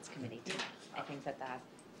finance committee. I think that.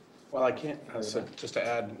 Well, I can't, so just to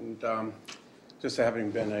add, and, just having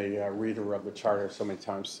been a reader of the charter so many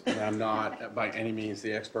times, and I'm not by any means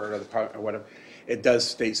the expert or whatever, it does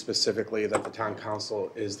state specifically that the town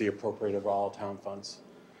council is the appropriator of all town funds.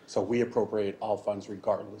 So we appropriate all funds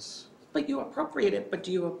regardless. But you appropriate it, but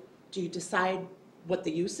do you decide what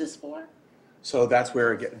the use is for? So that's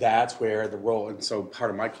where the role, and so part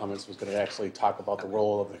of my comments was going to actually talk about the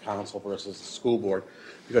role of the council versus the school board,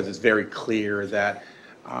 because it's very clear that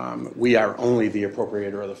we are only the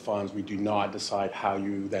appropriator of the funds. We do not decide how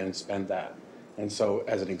you then spend that. And so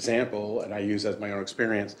as an example, and I use as my own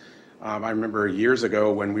experience, I remember years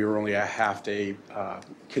ago when we were only a half-day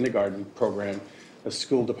kindergarten program, the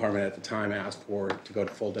school department at the time asked to go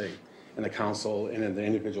to full day. And the council and then the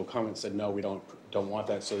individual comments said, no, we don't want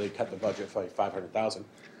that, so they cut the budget for like $500,000.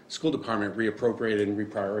 School department reappropriated and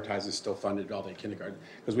reprioritized and still funded all day kindergarten,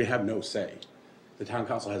 because we have no say. The town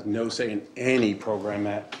council has no say in any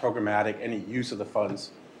programmatic, any use of the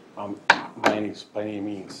funds by any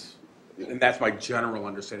means. And that's my general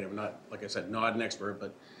understanding. I'm not, like I said, not an expert,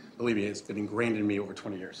 but believe me, it's been ingrained in me over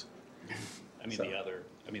 20 years. I mean, the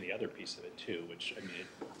other piece of it too, which, I mean,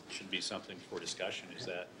 it should be something for discussion, is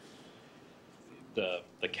that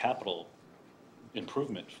the capital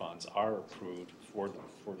improvement funds are approved for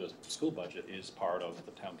the school budget is part of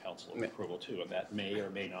the town council approval too, and that may or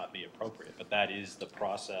may not be appropriate, but that is the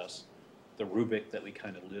process, the rubric that we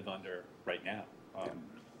kind of live under right now.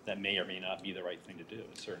 That may or may not be the right thing to do.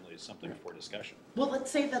 It certainly is something for discussion. Well,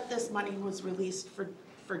 let's say that this money was released for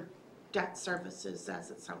debt services,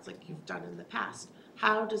 as it sounds like you've done in the past.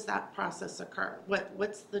 How does that process occur?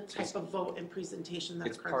 What's the type of vote and presentation that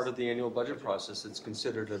occurs? It's part of the annual budget process. It's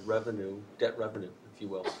considered a debt revenue, if you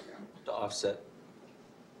will, to offset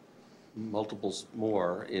multiples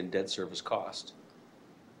more in debt service cost.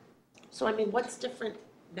 So, I mean, what's different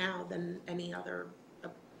now than any other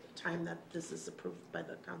time that this is approved by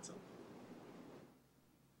the council?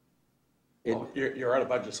 Well, you're out of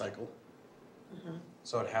budget cycle,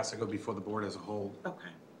 so it has to go before the board as a whole. Okay,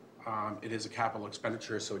 It is a capital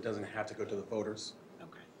expenditure, so it doesn't have to go to the voters,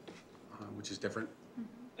 okay. which is different.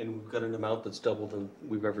 And we've got an amount that's double than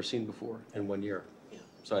we've ever seen before in 1 year. Yeah.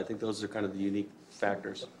 So I think those are kind of the unique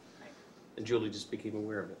factors. And Julie just became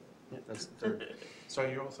aware of it. That's the third. So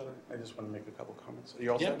you all set? I just want to make a couple comments. Are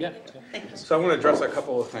you all set? Yeah. So I want to address a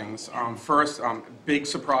couple of things. First, big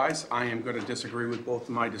surprise, I am going to disagree with both of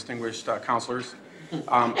my distinguished counselors.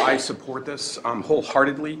 I support this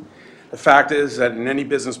wholeheartedly. The fact is that in any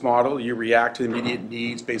business model, you react to immediate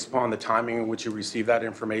needs based upon the timing in which you receive that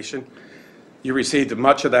information. You received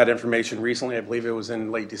much of that information recently. I believe it was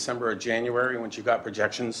in late December or January when you got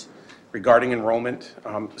projections regarding enrollment.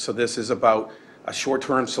 So this is about a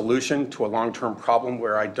short-term solution to a long-term problem.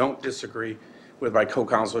 Where I don't disagree with my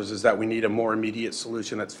co-counselors is that we need a more immediate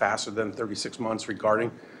solution that's faster than 36 months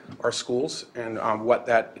regarding our schools and what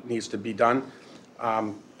that needs to be done.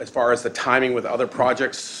 As far as the timing with other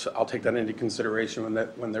projects, I'll take that into consideration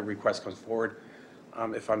when the request comes forward,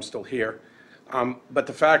 if I'm still here. But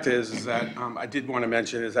the fact is that I did want to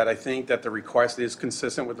mention is that I think that the request is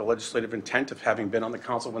consistent with the legislative intent of having been on the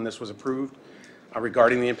council when this was approved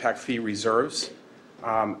regarding the impact fee reserves.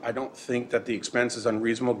 I don't think that the expense is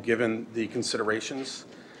unreasonable given the considerations.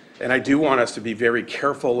 And I do want us to be very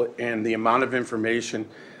careful in the amount of information.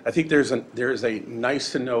 I think there's a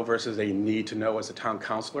nice to know versus a need to know as a town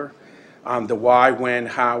councilor. The why, when,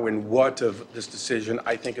 how, and what of this decision,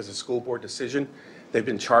 I think, is a school board decision. They've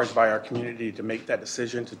been charged by our community to make that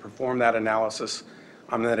decision, to perform that analysis.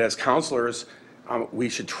 That as counselors, we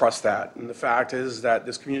should trust that. And the fact is that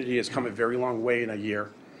this community has come a very long way in a year.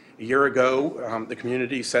 A year ago, the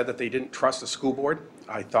community said that they didn't trust the school board.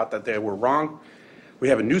 I thought that they were wrong. We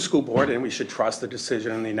have a new school board, and we should trust the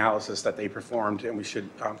decision and the analysis that they performed, and we should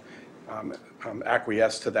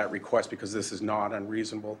acquiesce to that request because this is not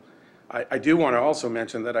unreasonable. I do want to also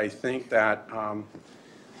mention that I think that,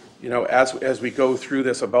 you know, as we go through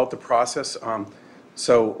this about the process,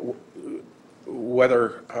 so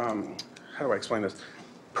whether, how do I explain this?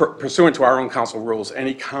 Pursuant to our own council rules,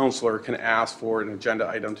 any counselor can ask for an agenda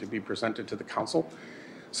item to be presented to the council.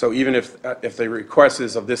 So even if the request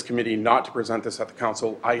is of this committee not to present this at the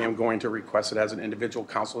council, I am going to request it as an individual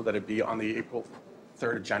counselor that it be on the April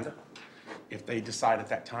 3rd agenda. If they decide at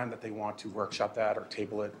that time that they want to workshop that or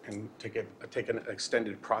table it and take an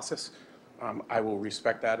extended process, I will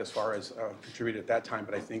respect that as far as contribute at that time,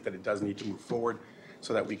 but I think that it does need to move forward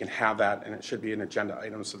so that we can have that, and it should be an agenda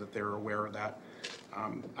item so that they're aware of that.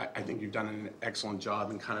 I think you've done an excellent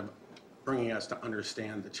job in kind of bringing us to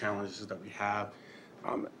understand the challenges that we have.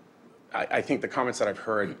 I think the comments that I've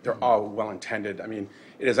heard, they're all well-intended. I mean,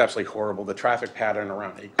 it is absolutely horrible. The traffic pattern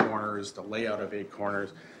around 8 Corners, the layout of 8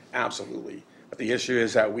 Corners, absolutely. But the issue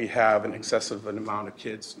is that we have an excessive amount of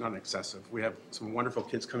kids, not excessive, we have some wonderful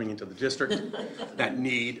kids coming into the district that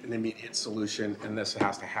need an immediate solution, and this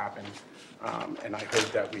has to happen. And I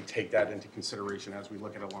hope that we take that into consideration as we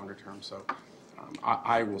look at it longer term. So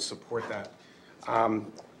I will support that.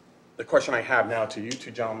 The question I have now to you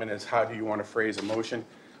two gentlemen is, how do you want to phrase a motion?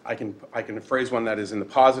 I can phrase one that is in the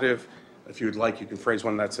positive. If you would like, you can phrase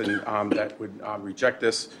one that's in that would reject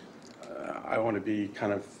this. I want to be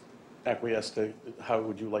kind of acquiesce to how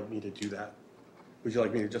would you like me to do that? Would you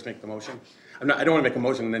like me to just make the motion? I don't want to make a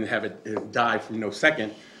motion and then have it die from no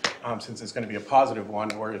second, since it's going to be a positive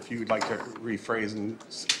one. Or if you'd like to rephrase and,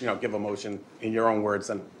 you know, give a motion in your own words,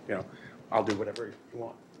 then, you know, I'll do whatever you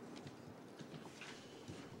want.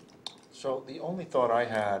 So the only thought I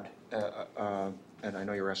had, and I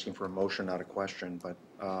know you're asking for a motion, not a question, but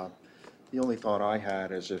the only thought I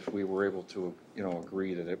had is if we were able to, you know,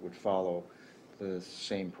 agree that it would follow the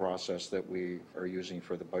same process that we are using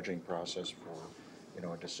for the budgeting process for, you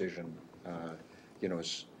know, a decision, you know,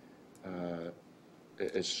 as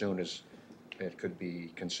soon as it could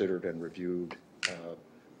be considered and reviewed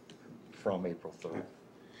from April 3rd.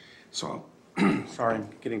 So, sorry, I'm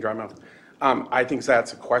getting dry mouth. I think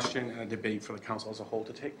that's a question and a debate for the council as a whole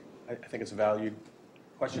to take. I think it's a valued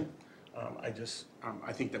question. I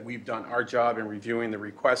think that we've done our job in reviewing the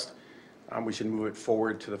request. We should move it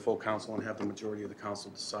forward to the full council and have the majority of the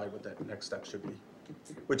council decide what that next step should be,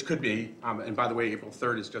 which could be, and by the way, April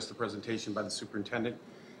 3rd is just the presentation by the superintendent.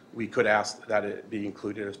 We could ask that it be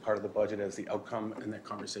included as part of the budget as the outcome in that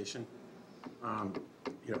conversation. You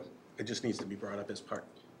know, it just needs to be brought up as part.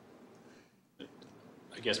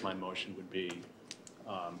 I guess my motion would be,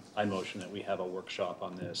 I motion that we have a workshop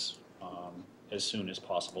on this as soon as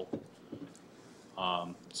possible,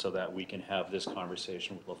 so that we can have this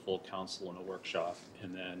conversation with the full council in a workshop,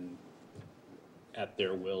 and then at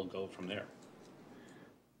their will go from there.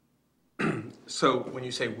 So when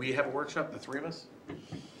you say we have a workshop, the three of us?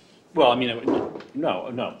 Well, I mean,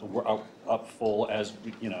 no, we're up full as,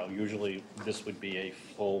 you know, usually this would be a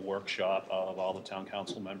full workshop of all the town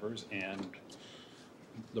council members and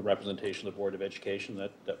the representation of the Board of Education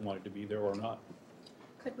that wanted to be there or not.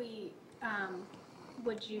 Could we,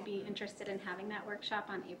 would you be interested in having that workshop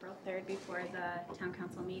on April 3rd before the town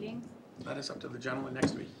council meeting? That is up to the gentleman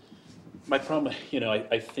next to me. My problem, you know,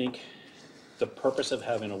 I think the purpose of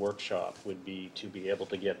having a workshop would be to be able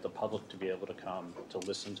to get the public to be able to come to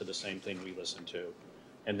listen to the same thing we listen to,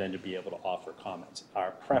 and then to be able to offer comments.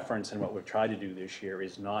 Our preference and what we've tried to do this year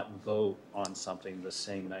is not vote on something the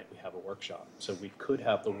same night we have a workshop. So we could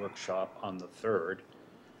have the workshop on the 3rd,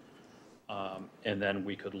 and then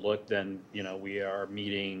we could look, then, you know, we are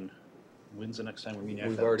meeting, when's the next time we're meeting?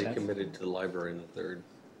 We've already committed to the library on the 3rd,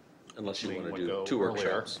 unless you want to do 2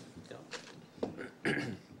 workshops. Yeah.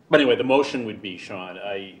 But anyway, the motion would be, Sean,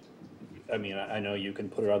 I mean, I know you can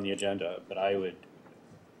put it on the agenda, but I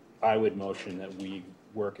would motion that we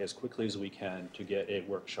work as quickly as we can to get a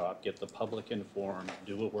workshop, get the public informed,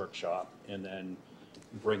 do a workshop, and then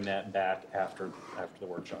bring that back after the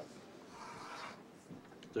workshop.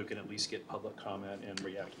 So we can at least get public comment and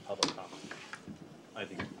react to public comment. I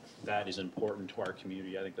think that is important to our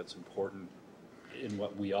community. I think that's important in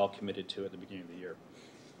what we all committed to at the beginning of the year.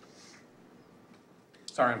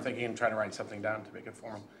 Sorry, I'm trying to write something down to make it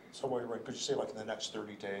formal. So wait, could you say like in the next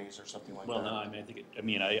 30 days or something like that? Well, no, I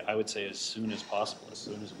mean, I would say as soon as possible, as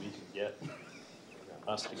soon as we can get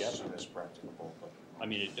us together. As soon as practicable. But I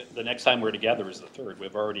mean, the next time we're together is the 3rd.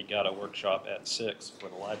 We've already got a workshop at 6 for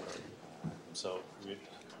the library. So we,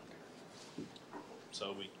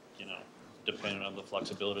 you know, depending on the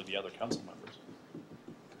flexibility of the other council members.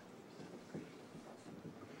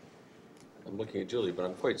 I'm looking at Julie, but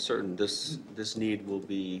I'm quite certain this need will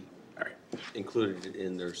be All right. included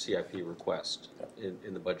in their CIP request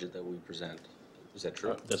in the budget that we present. Is that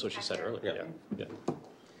true? That's what you said earlier, yeah.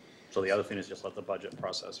 So the other thing is just let the budget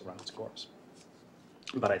process run its course.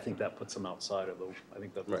 But I think that puts them outside of the, I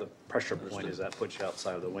think the Right. pressure point is that puts you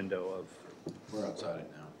outside of the window of, We're outside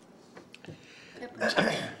it now. It puts us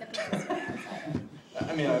way outside.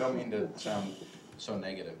 I mean, I don't mean to sound so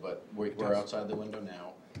negative, but we're outside the window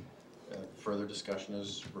now. Further discussion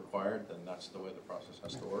is required, then that's the way the process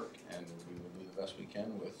has to work, and we will do the best we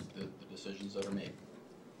can with the decisions that are made.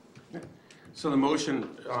 So the motion,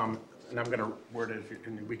 and I'm going to word it,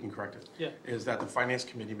 and we can correct it. Yeah. Is that the Finance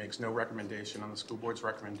Committee makes no recommendation on the school board's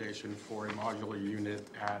recommendation for a modular unit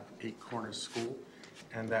at 8 Corners School,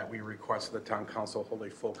 and that we request the town council hold a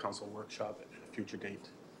full council workshop at a future date.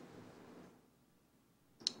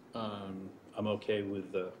 I'm okay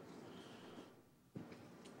with the,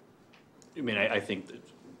 I mean, I think that,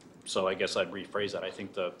 so I guess I'd rephrase that. I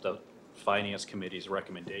think the Finance Committee's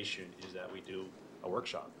recommendation is that we do a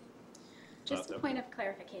workshop. Just a point of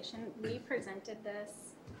clarification, we presented this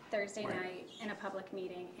Thursday night in a public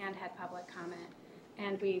meeting and had public comment,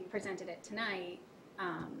 and we presented it tonight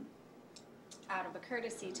out of a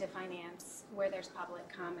courtesy to finance where there's public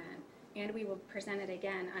comment, and we will present it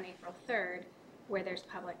again on April 3rd where there's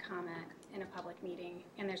public comment in a public meeting,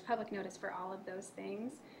 and there's public notice for all of those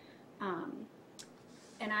things.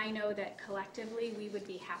 And I know that collectively we would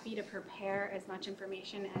be happy to prepare as much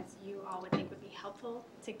information as you all would think would be helpful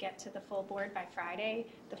to get to the full board by Friday,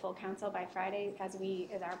 the full council by Friday, as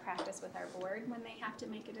our practice with our board when they have to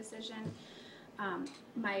make a decision.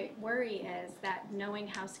 My worry is that knowing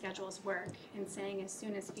how schedules work and saying as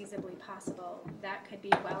soon as feasibly possible, that could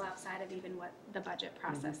be well outside of even what the budget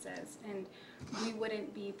process is. And we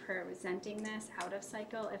wouldn't be presenting this out of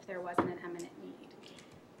cycle if there wasn't an imminent need.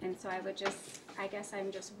 And so I guess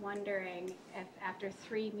I'm just wondering if after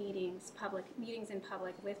 3 meetings in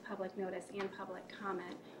public with public notice and public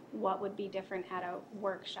comment, what would be different at a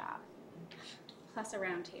workshop plus a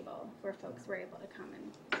roundtable where folks were able to come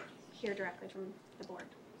and hear directly from the board.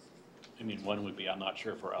 I mean, one would be, I'm not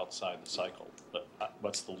sure if we're outside the cycle, but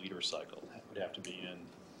what's the leader cycle? It would have to be in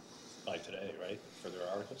by today, right, for their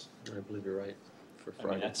articles? I believe you're right, for I mean,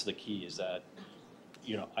 Friday. that's the key, is that,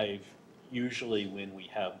 you know, usually when we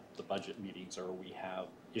have the budget meetings or we have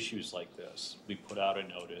issues like this, we put out a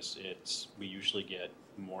notice, we usually get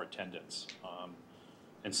more attendance.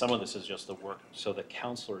 And some of this is just the work, so that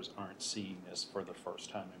counselors aren't seeing this for the first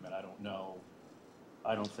time. I mean, I don't know,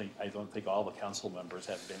 I don't think all the council members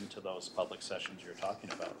have been to those public sessions you're talking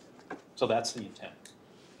about. So that's the intent.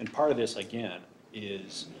 And part of this, again,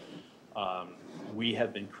 is we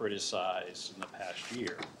have been criticized in the past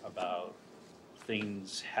year about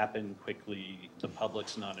things happen quickly, the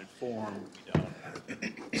public's not informed, we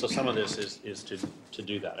don't. So some of this is to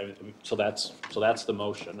do that. I mean, so that's the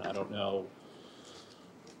motion. I don't know.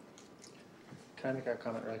 Can I make a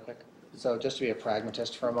comment really quick? So just to be a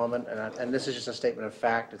pragmatist for a moment, and this is just a statement of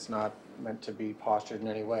fact, it's not meant to be postured in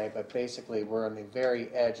any way, but basically we're on the very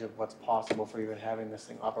edge of what's possible for even having this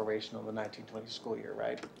thing operational in the 1920 school year,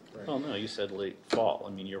 right? Well, no, you said late fall. I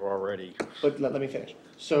mean, you're already. But let me finish.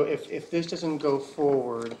 So if this doesn't go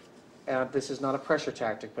forward, this is not a pressure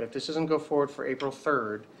tactic, but if this doesn't go forward for April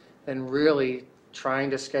 3rd, then really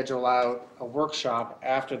trying to schedule out a workshop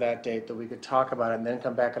after that date that we could talk about it and then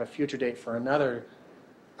come back at a future date for another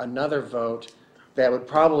vote that would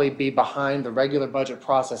probably be behind the regular budget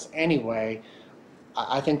process anyway.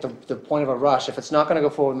 I think the point of a rush, if it's not going to go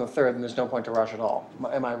forward on the 3rd, then there's no point to rush at all.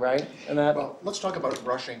 Am I right in that? Well, let's talk about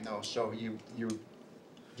rushing though. So you've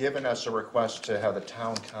given us a request to have the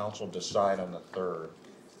town council decide on the 3rd.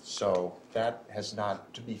 So that has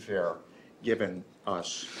not, to be fair, given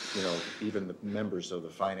us, you know, even the members of the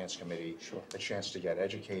finance committee, a chance to get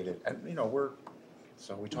educated. And, you know,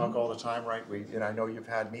 we talk all the time, right? And I know you've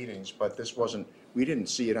had meetings, but this wasn't, we didn't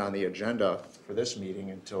see it on the agenda for this meeting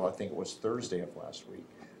until I think it was Thursday of last week.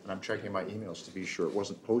 And I'm checking my emails to be sure it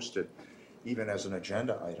wasn't posted even as an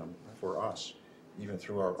agenda item for us, even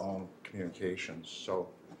through our own communications. So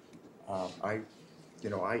I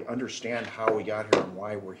understand how we got here and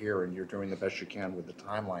why we're here, and you're doing the best you can with the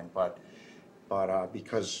timeline, but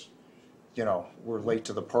because, you know, we're late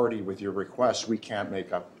to the party with your request, we can't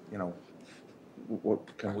make up, you know,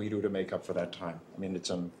 what can we do to make up for that time? I mean, it's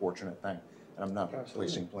an unfortunate thing. And I'm not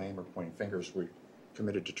placing blame or pointing fingers. We're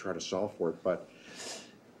committed to try to solve for it, but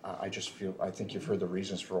I think you've heard the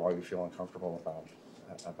reasons for why we feel uncomfortable about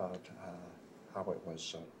how it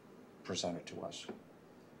was presented to us.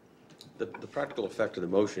 The practical effect of the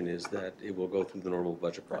motion is that it will go through the normal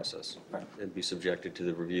budget process and be subjected to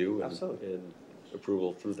the review and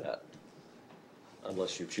approval through that.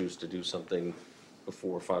 unless you choose to do something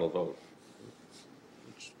before final vote,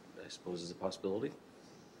 which I suppose is a possibility.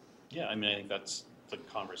 Yeah, I mean, I think that's the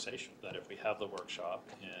conversation, that if we have the workshop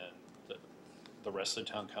and the rest of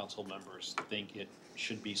the town council members think it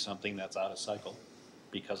should be something that's out of cycle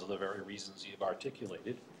because of the very reasons you've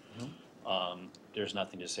articulated, there's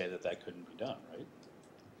nothing to say that that couldn't be done, right?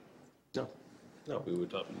 No, we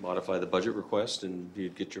would modify the budget request and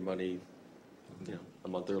you'd get your money, a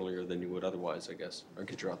month earlier than you would otherwise, I guess, or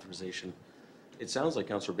get your authorization. It sounds like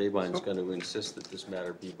Councilor Babine's going to insist that this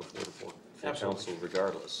matter be before the full council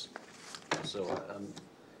regardless. So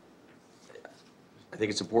I think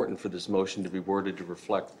it's important for this motion to be worded to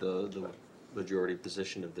reflect the majority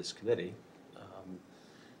position of this committee.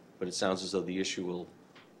 But it sounds as though the issue will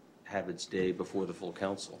have its day before the full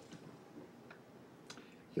council.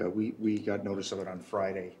 Yeah, we got notice of it on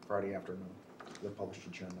Friday afternoon, the published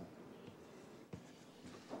agenda.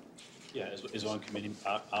 Yeah, as one committee,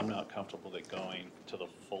 I'm not comfortable with going to the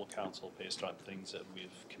full council based on things that we've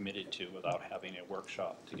committed to without having a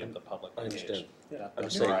workshop to get the public I engaged. understand. Yeah.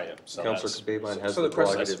 That's where I am. So Councilor Babine has So the the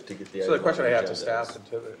question- prerogative to get the So the item question on I the have to agenda staff, and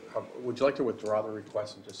to would you like to withdraw the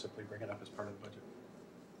request and just simply bring it up as part of the budget?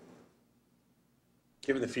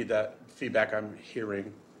 Given the feedback I'm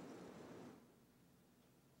hearing,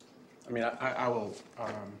 I mean, I will,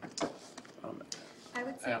 I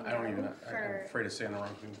would say I don't even, no I'm for, afraid of saying the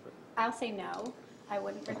wrong thing, but. I'll say no. I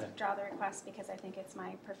wouldn't Okay. withdraw the request because I think it's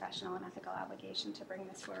my professional and ethical obligation to bring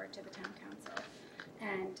this forward to the town council.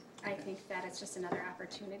 And I think that it's just another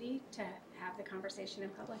opportunity to have the conversation in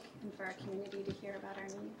public and for our community to hear about our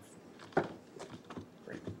needs.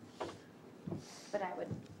 Great. But I would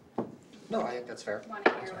No, I think that's fair. want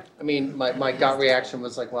to hear what. I mean, my gut reaction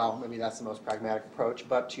was like, well, maybe that's the most pragmatic approach,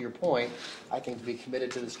 but to your point, I think to be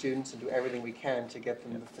committed to the students and do everything we can to get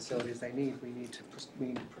them the facilities they need, we need to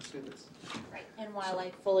pursue this. Right. And while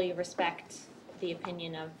I fully respect the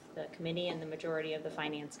opinion of the committee and the majority of the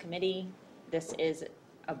finance committee, this is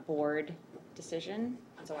a board decision,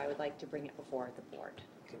 so I would like to bring it before the board.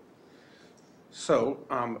 So,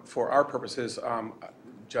 for our purposes,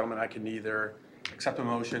 gentlemen, I can either accept a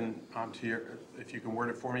motion to your, if you can word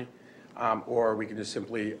it for me, or we can just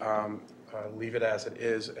simply leave it as it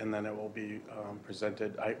is, and then it will be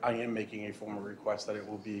presented. I am making a formal request that it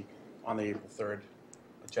will be on the April 3rd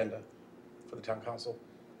agenda for the town council.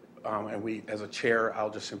 And we, as a chair, I'll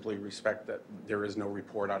just simply respect that there is no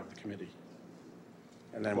report out of the committee.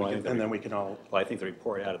 And then we can all. Well, I think the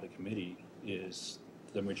report out of the committee is,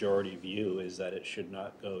 the majority view is that it should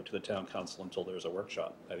not go to the town council until there's a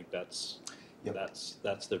workshop. I think that's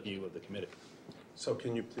the view of the committee. So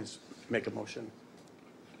can you please make a motion?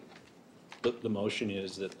 The motion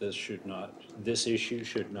is that this issue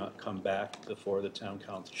should not come back before the town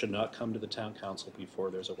council, should not come to the town council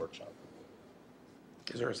before there's a workshop.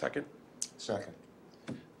 Is there a second? Second.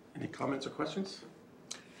 Any comments or questions?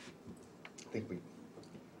 I think we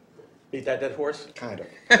Beat that dead horse? kind of.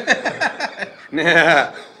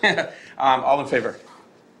 All in favor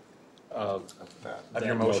Of of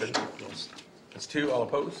your motion? Yes. It's 2, all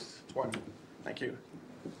opposed? It's 1. Thank you.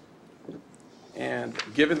 And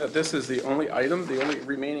given that this is the only item, the only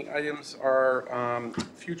remaining items are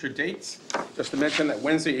future dates. Just to mention that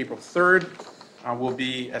Wednesday, April 3rd, will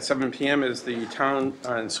be at 7 p.m. is the town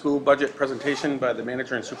and school budget presentation by the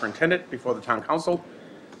manager and superintendent before the town council.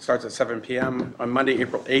 Starts at 7 p.m. On Monday,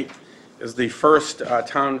 April 8th, is the first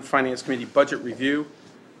town finance committee budget review,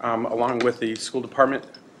 along with the school department,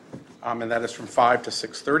 and that is from 5 to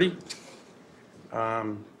 6:30.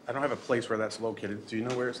 I don't have a place where that's located. Do you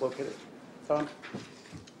know where it's located, Tom?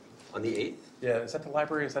 On the 8th? Yeah, is that the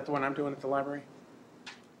library? Is that the one I'm doing at the library?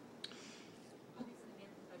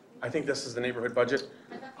 I think this is the neighborhood budget.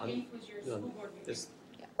 This-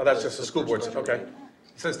 Oh, that's just the school board's, okay.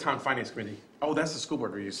 It says town finance committee. Oh, that's the school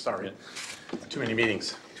board review, sorry. Too many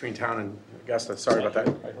meetings between town and Augusta, sorry about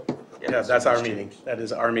that. Yeah, that's our meeting. That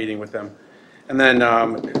is our meeting with them. And then,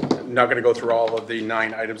 I'm not going to go through all of the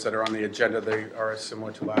 9 items that are on the agenda. They are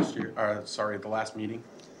similar to the last meeting.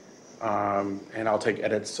 And I'll take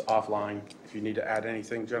edits offline if you need to add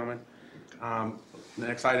anything, gentlemen. The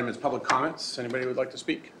next item is public comments. Anybody would like to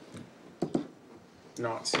speak?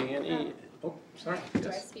 Not seeing any. Oh, sorry. Do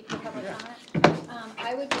I Yes. speak for public comment?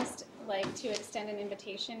 I would just like to extend an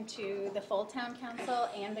invitation to the full town council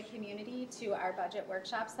and the community to our budget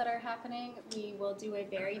workshops that are happening. We will do a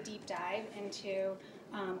very deep dive into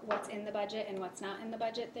what's in the budget and what's not in the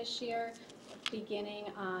budget this year, beginning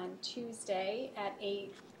on Tuesday at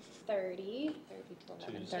 8:30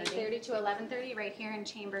 to 11:30 right here in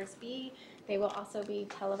Chambers B. They will also be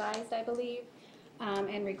televised, I believe.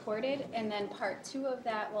 and recorded. And then part 2 of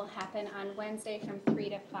that will happen on Wednesday from 3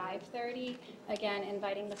 to 5:30. Again,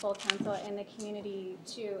 inviting the full council and the community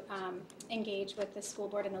to engage with the school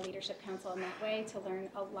board and the leadership council in that way to learn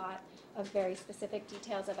a lot of very specific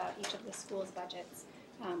details about each of the schools' budgets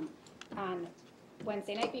on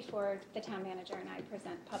Wednesday night before the town manager and I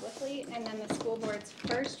present publicly. And then the school board's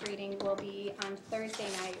first reading will be on Thursday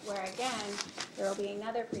night, where again, there will be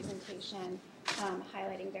another presentation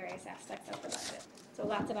highlighting various aspects of the budget. So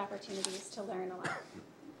lots of opportunities to learn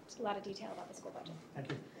a lot of detail about the school budget.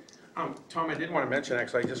 Thank you. Tom, I did want to mention,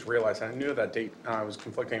 actually, I just realized, I knew that date was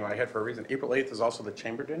conflicting in my head for a reason. April 8th is also the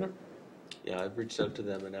chamber dinner? Yeah, I've reached out to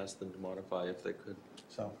them and asked them to modify if they could.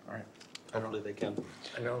 So, all right. Hopefully they can.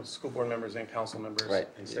 I know school board members and council members Right.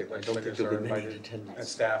 and state I don't think legislators there'll are be many invited, attendance. and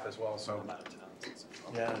staff as well, so, I'm out of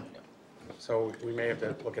town. yeah. So we may have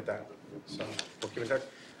to look at that, so we'll keep in touch.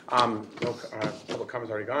 No, public comment's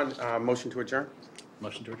already gone. Motion to adjourn?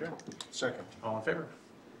 Motion to adjourn. Second. All in favor?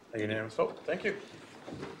 A unanimous vote. Thank you.